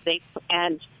 And they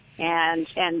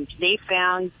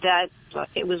found that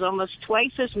it was almost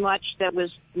twice as much that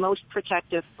was most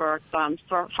protective for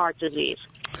heart disease.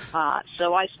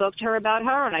 So I spoke to her about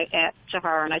her, and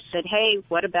I said, "Hey,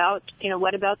 what about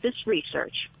this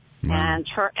research?" Wow. And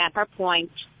her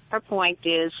point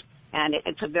is, and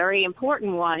it's a very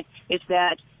important one, is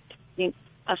that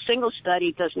a single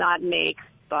study does not make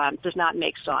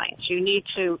science. You need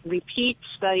to repeat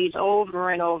studies over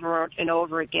and over and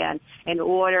over again in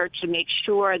order to make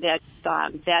sure that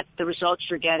the results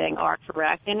you're getting are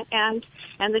correct. And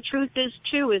the truth is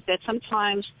too is that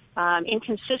sometimes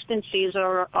inconsistencies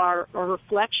are a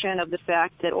reflection of the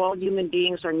fact that all human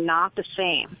beings are not the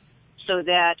same. So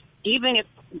that even if,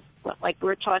 like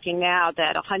we're talking now,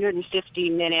 that 150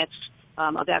 minutes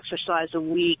of exercise a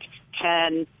week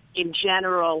can, in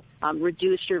general,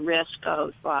 reduce your risk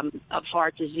of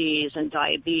heart disease and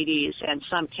diabetes and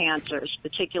some cancers,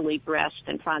 particularly breast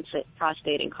and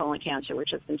prostate and colon cancer,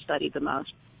 which have been studied the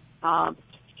most.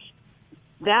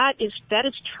 That is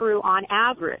true on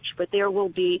average, but there will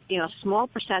be a small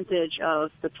percentage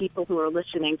of the people who are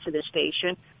listening to this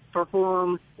station for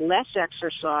whom less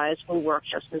exercise will work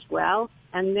just as well,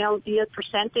 and there'll be a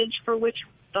percentage for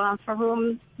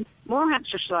whom more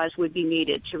exercise would be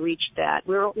needed to reach that.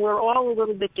 We're all a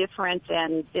little bit different,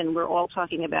 and we're all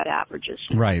talking about averages.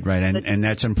 Right, and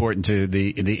that's important to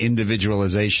the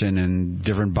individualization and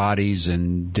different bodies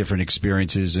and different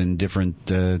experiences and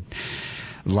different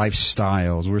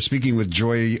lifestyles. We're speaking with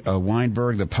Joy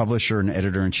Weinberg, the publisher and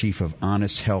editor-in-chief of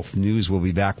Honest Health News. We'll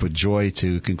be back with Joy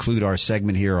to conclude our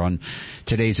segment here on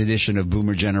today's edition of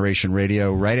Boomer Generation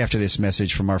Radio right after this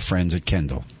message from our friends at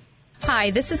Kendall.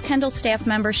 Hi, this is Kendall staff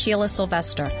member Sheila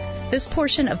Sylvester. This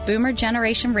portion of Boomer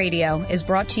Generation Radio is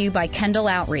brought to you by Kendall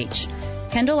Outreach.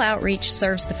 Kendall Outreach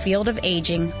serves the field of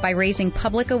aging by raising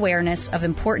public awareness of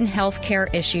important health care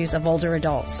issues of older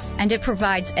adults, and it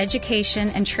provides education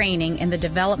and training in the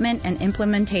development and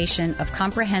implementation of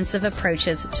comprehensive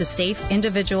approaches to safe,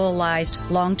 individualized,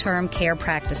 long-term care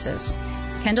practices.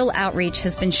 Kendall Outreach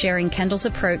has been sharing Kendall's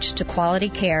approach to quality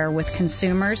care with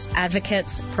consumers,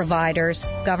 advocates, providers,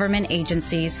 government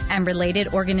agencies, and related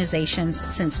organizations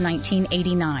since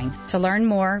 1989. To learn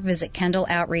more, visit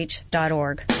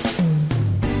kendalloutreach.org.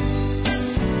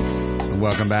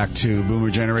 Welcome back to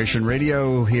Boomer Generation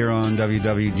Radio here on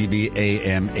WWDB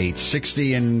AM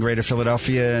 860 in Greater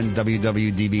Philadelphia and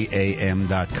WWDBAM.com.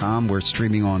 We're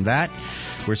streaming on that.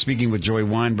 We're speaking with Joy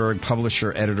Weinberg,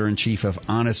 publisher, editor-in-chief of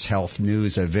Honest Health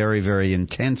News, a very, very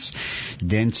intense,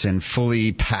 dense, and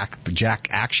fully packed,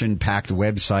 action-packed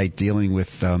website dealing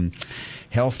with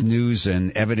health news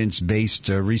and evidence-based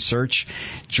research.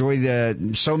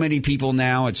 Joy, so many people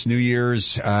now, it's New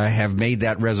Year's, have made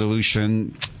that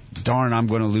resolution. Darn, I'm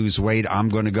going to lose weight. I'm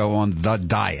going to go on the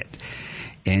diet.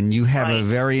 And you have a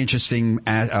very interesting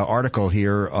article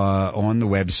here on the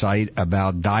website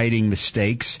about dieting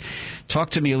mistakes.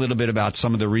 Talk to me a little bit about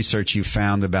some of the research you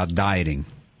found about dieting.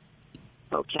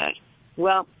 Okay.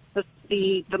 Well,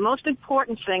 the most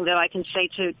important thing that I can say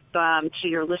to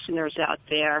your listeners out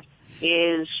there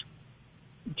is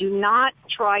do not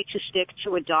try to stick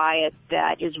to a diet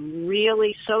that is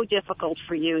really so difficult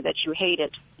for you that you hate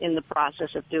it in the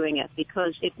process of doing it,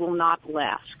 because it will not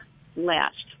last.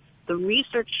 The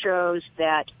research shows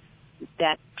that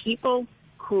people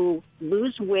who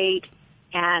lose weight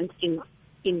and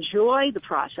enjoy the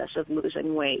process of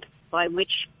losing weight, by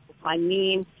which I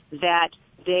mean that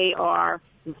they are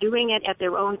doing it at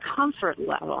their own comfort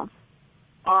level,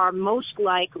 are most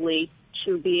likely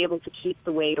to be able to keep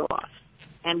the weight off.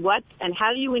 And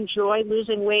how do you enjoy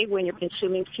losing weight when you're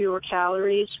consuming fewer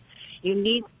calories? You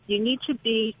need to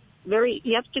be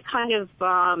you have to kind of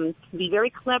be very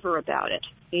clever about it.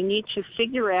 You need to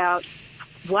figure out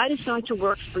what is going to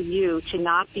work for you to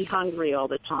not be hungry all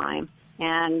the time,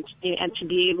 and to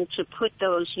be able to put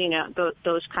those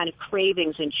those kind of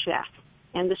cravings in check.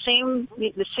 And the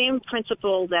same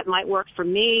principle that might work for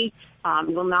me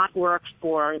will not work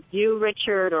for you,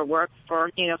 Richard, or work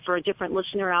for a different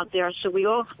listener out there. So we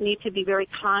all need to be very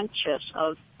conscious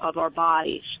of our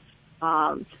bodies.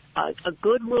 A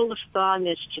good rule of thumb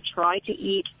is to try to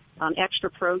eat extra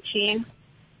protein,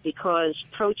 because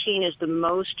protein is the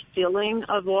most filling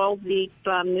of all the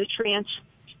nutrients,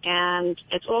 and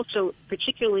it's also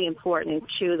particularly important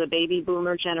to the baby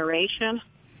boomer generation.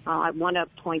 I want to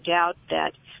point out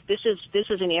that this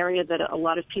is an area that a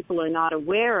lot of people are not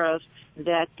aware of,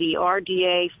 that the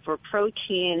RDA for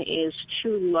protein is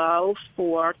too low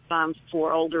for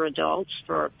older adults,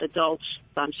 for adults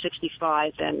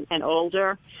 65 and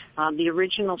older. The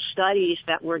original studies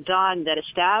that were done that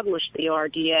established the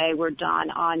RDA were done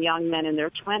on young men in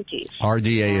their 20s.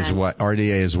 RDA is what?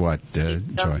 RDA is what, Joy?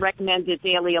 Recommended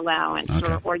daily allowance,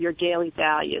 okay. or your daily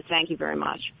value. Thank you very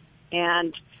much.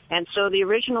 And so the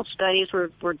original studies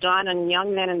were done on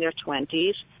young men in their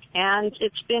 20s, and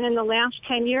it's been in the last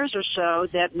 10 years or so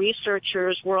that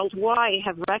researchers worldwide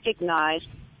have recognized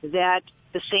that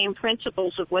the same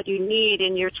principles of what you need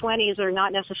in your 20s are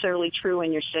not necessarily true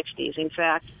in your 60s. In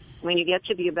fact, when you get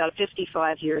to be about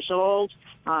 55 years old,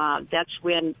 that's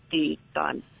when the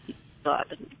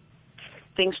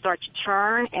things start to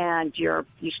turn, and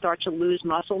you start to lose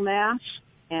muscle mass,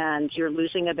 and you're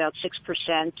losing about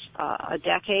 6% a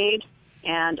decade.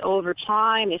 And over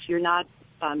time, if you're not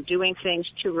doing things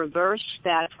to reverse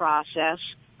that process,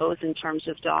 both in terms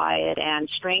of diet and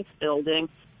strength building,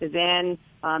 then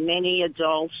many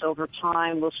adults over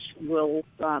time will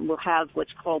have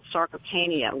what's called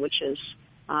sarcopenia, which is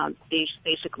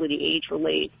basically the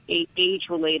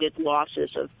age-related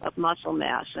losses of muscle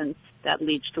mass, and that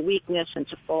leads to weakness and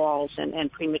to falls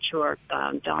and premature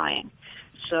dying.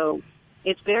 So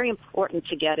it's very important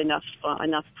to get enough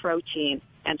protein.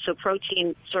 And so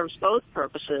protein serves both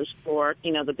purposes for,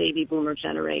 the baby boomer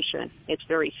generation. It's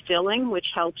very filling, which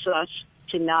helps us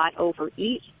to not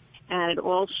overeat, and it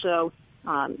also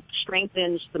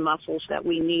strengthens the muscles that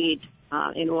we need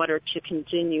in order to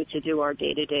continue to do our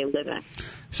day-to-day living.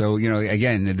 So,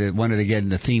 again, one of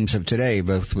the themes of today,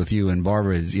 both with you and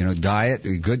Barbara, is, diet,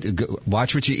 good,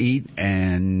 watch what you eat,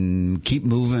 and keep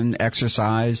moving,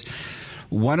 exercise.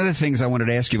 One of the things I wanted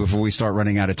to ask you before we start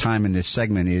running out of time in this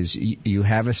segment is you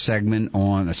have a section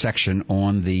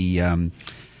on the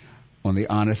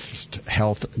Honest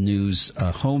Health News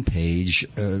homepage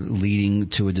leading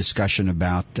to a discussion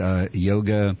about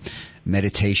yoga,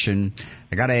 meditation.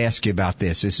 I got to ask you about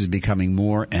this. This is becoming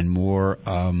more and more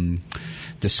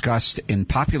discussed in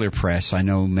popular press. I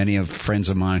know many of friends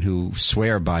of mine who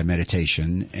swear by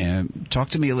meditation. Talk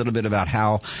to me a little bit about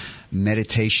how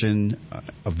meditation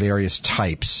of various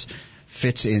types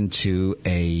fits into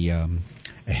a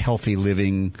healthy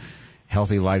living,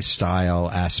 healthy lifestyle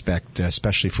aspect,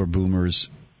 especially for boomers.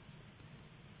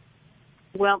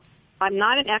 Well, I'm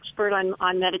not an expert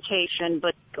on meditation,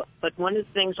 but one of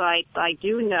the things I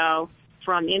do know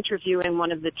from interviewing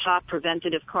one of the top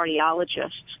preventative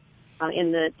cardiologists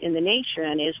in the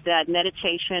nation is that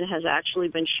meditation has actually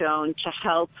been shown to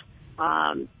help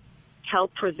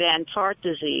prevent heart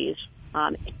disease,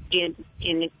 in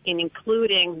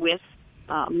including with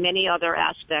many other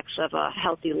aspects of a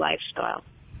healthy lifestyle.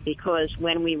 Because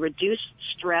when we reduce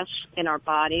stress in our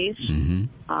bodies,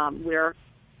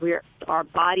 our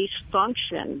bodies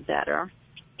function better,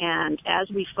 and as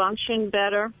we function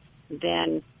better,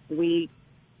 then we,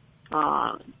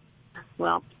 I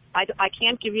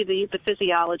can't give you the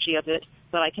physiology of it,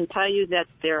 but I can tell you that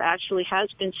there actually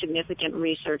has been significant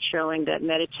research showing that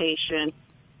meditation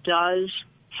does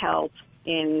help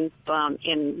in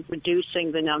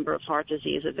reducing the number of heart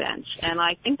disease events, and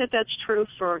I think that that's true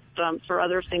for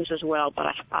other things as well.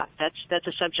 But that's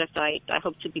a subject I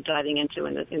hope to be diving into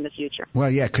in the future.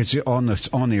 Well, yeah, because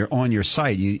on your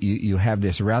site you have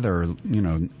this rather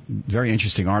very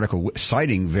interesting article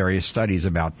citing various studies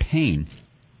about pain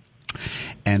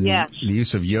and the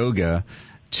use of yoga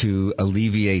to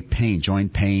alleviate pain,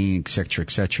 joint pain, et cetera,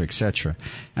 et cetera, et cetera.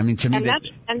 I mean, to me, go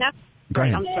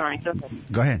ahead. I'm sorry.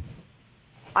 Go ahead.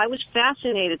 I was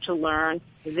fascinated to learn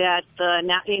that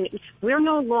we're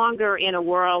no longer in a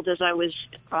world, as I was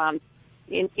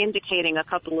indicating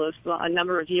a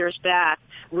number of years back,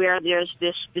 where there's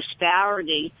this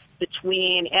disparity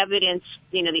between evidence,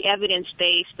 the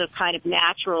evidence-based, the kind of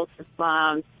natural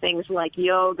things like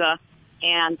yoga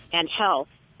and health.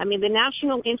 I mean, the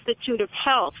National Institute of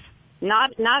Health,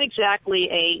 not exactly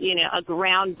a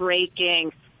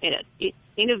groundbreaking,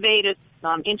 innovative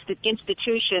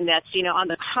institution that's on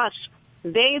the cusp.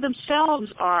 They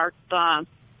themselves are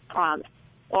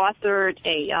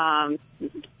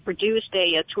produced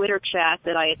a Twitter chat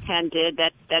that I attended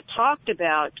that talked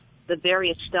about the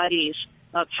various studies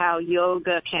of how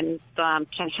yoga can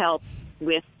help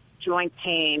with joint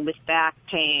pain, with back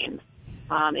pain.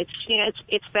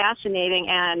 It's fascinating,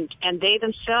 and they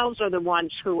themselves are the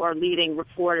ones who are leading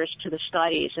reporters to the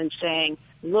studies and saying,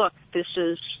 look, this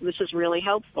is really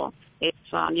helpful.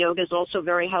 Yoga is also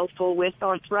very helpful with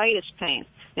arthritis pain.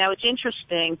 Now, it's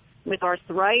interesting with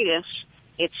arthritis.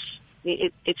 It's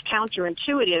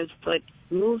counterintuitive, but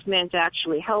movement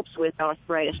actually helps with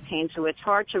arthritis pain. So it's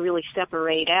hard to really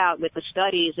separate out with the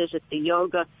studies. Is it the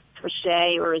yoga per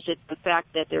se, or is it the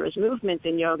fact that there is movement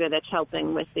in yoga that's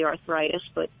helping with the arthritis?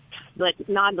 But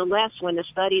nonetheless, when the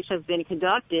studies have been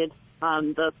conducted,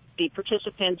 the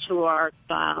participants who are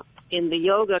in the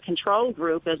yoga control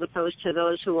group, as opposed to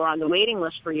those who are on the waiting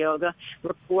list for yoga,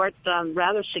 report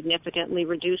rather significantly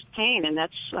reduced pain, and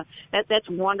that's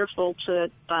wonderful to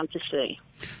see.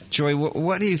 Joy,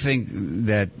 what do you think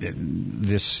that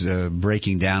this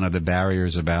breaking down of the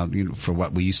barriers about, for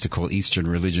what we used to call Eastern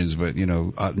religions, but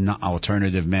not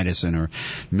alternative medicine or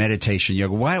meditation,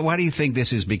 yoga? Why do you think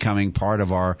this is becoming part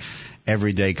of our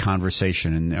everyday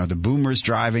conversation? And are the boomers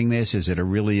driving this? Is it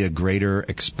really a greater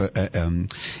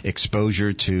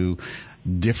exposure to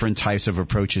different types of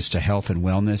approaches to health and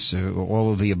wellness?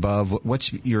 All of the above.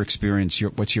 What's your experience?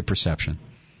 What's your perception?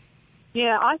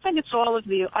 Yeah, I think it's all of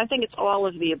the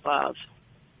above,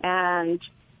 and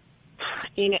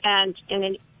in a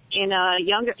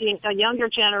younger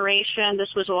generation,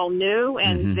 this was all new,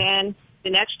 and then the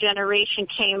next generation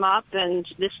came up, and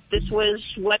this was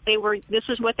what they were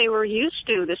used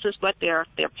to. This is what their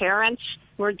parents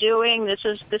were doing. This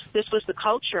was the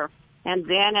culture, and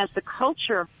then as the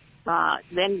culture.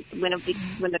 Then when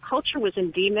the culture was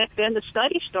endemic, then the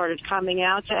studies started coming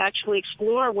out to actually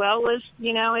explore, well, is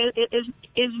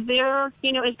there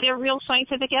real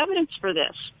scientific evidence for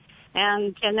this?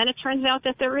 And then it turns out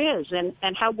that there is,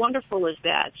 and how wonderful is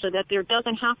that? So that there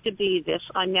doesn't have to be this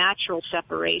unnatural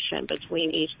separation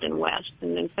between East and West.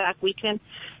 And in fact, we can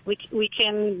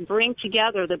bring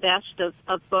together the best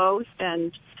of both,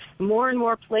 and more and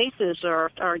more places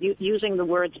are using the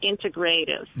words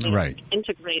integrative, right?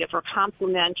 Integrative or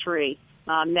complementary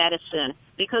medicine,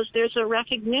 because there's a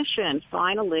recognition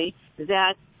finally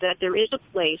that there is a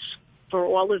place for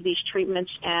all of these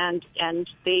treatments, and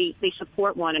they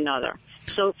support one another.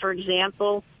 So, for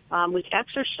example, with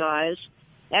exercise,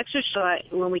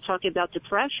 when we talk about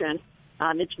depression,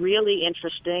 it's really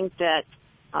interesting that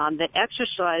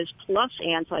exercise plus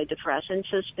antidepressants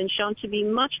has been shown to be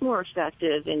much more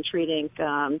effective in treating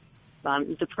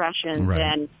depression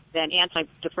than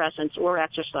antidepressants or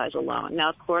exercise alone. Now,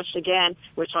 of course, again,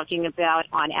 we're talking about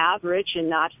on average and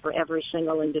not for every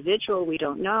single individual. We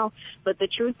don't know. But the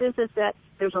truth is that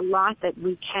there's a lot that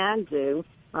we can do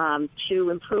to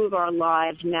improve our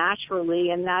lives naturally,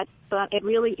 and that it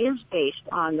really is based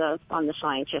on the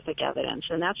scientific evidence,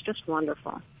 and that's just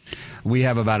wonderful. We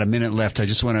have about a minute left. I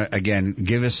just want to, again,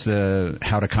 give us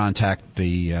how to contact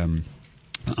the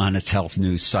Honest Health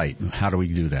News site. How do we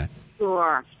do that?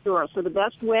 Sure. So the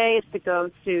best way is to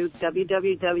go to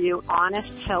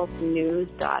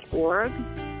www.honesthealthnews.org.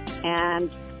 And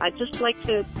I'd just like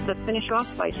to finish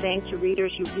off by saying to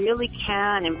readers, you really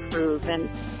can improve and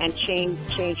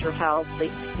change your health.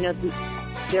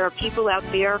 There are people out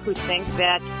there who think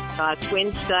that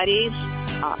twin studies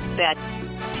that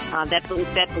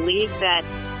believe that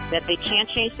they can't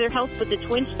change their health, but the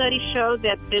twin studies show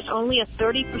that there's only a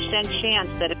 30% chance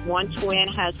that if one twin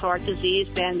has heart disease,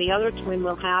 then the other twin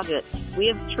will have it. We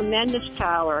have tremendous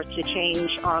power to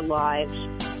change our lives,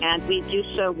 and we do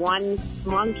so one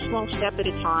small step at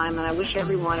a time, and I wish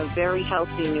everyone a very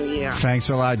healthy new year. Thanks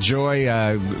a lot, Joy.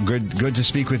 Good to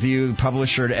speak with you,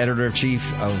 publisher and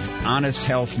editor-in-chief of Honest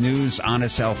Health News,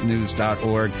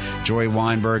 honesthealthnews.org, Joy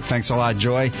Weinberg. Thanks a lot,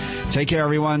 Joy. Take care,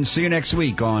 everyone. See you next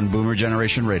week on Boomer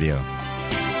Generation Radio.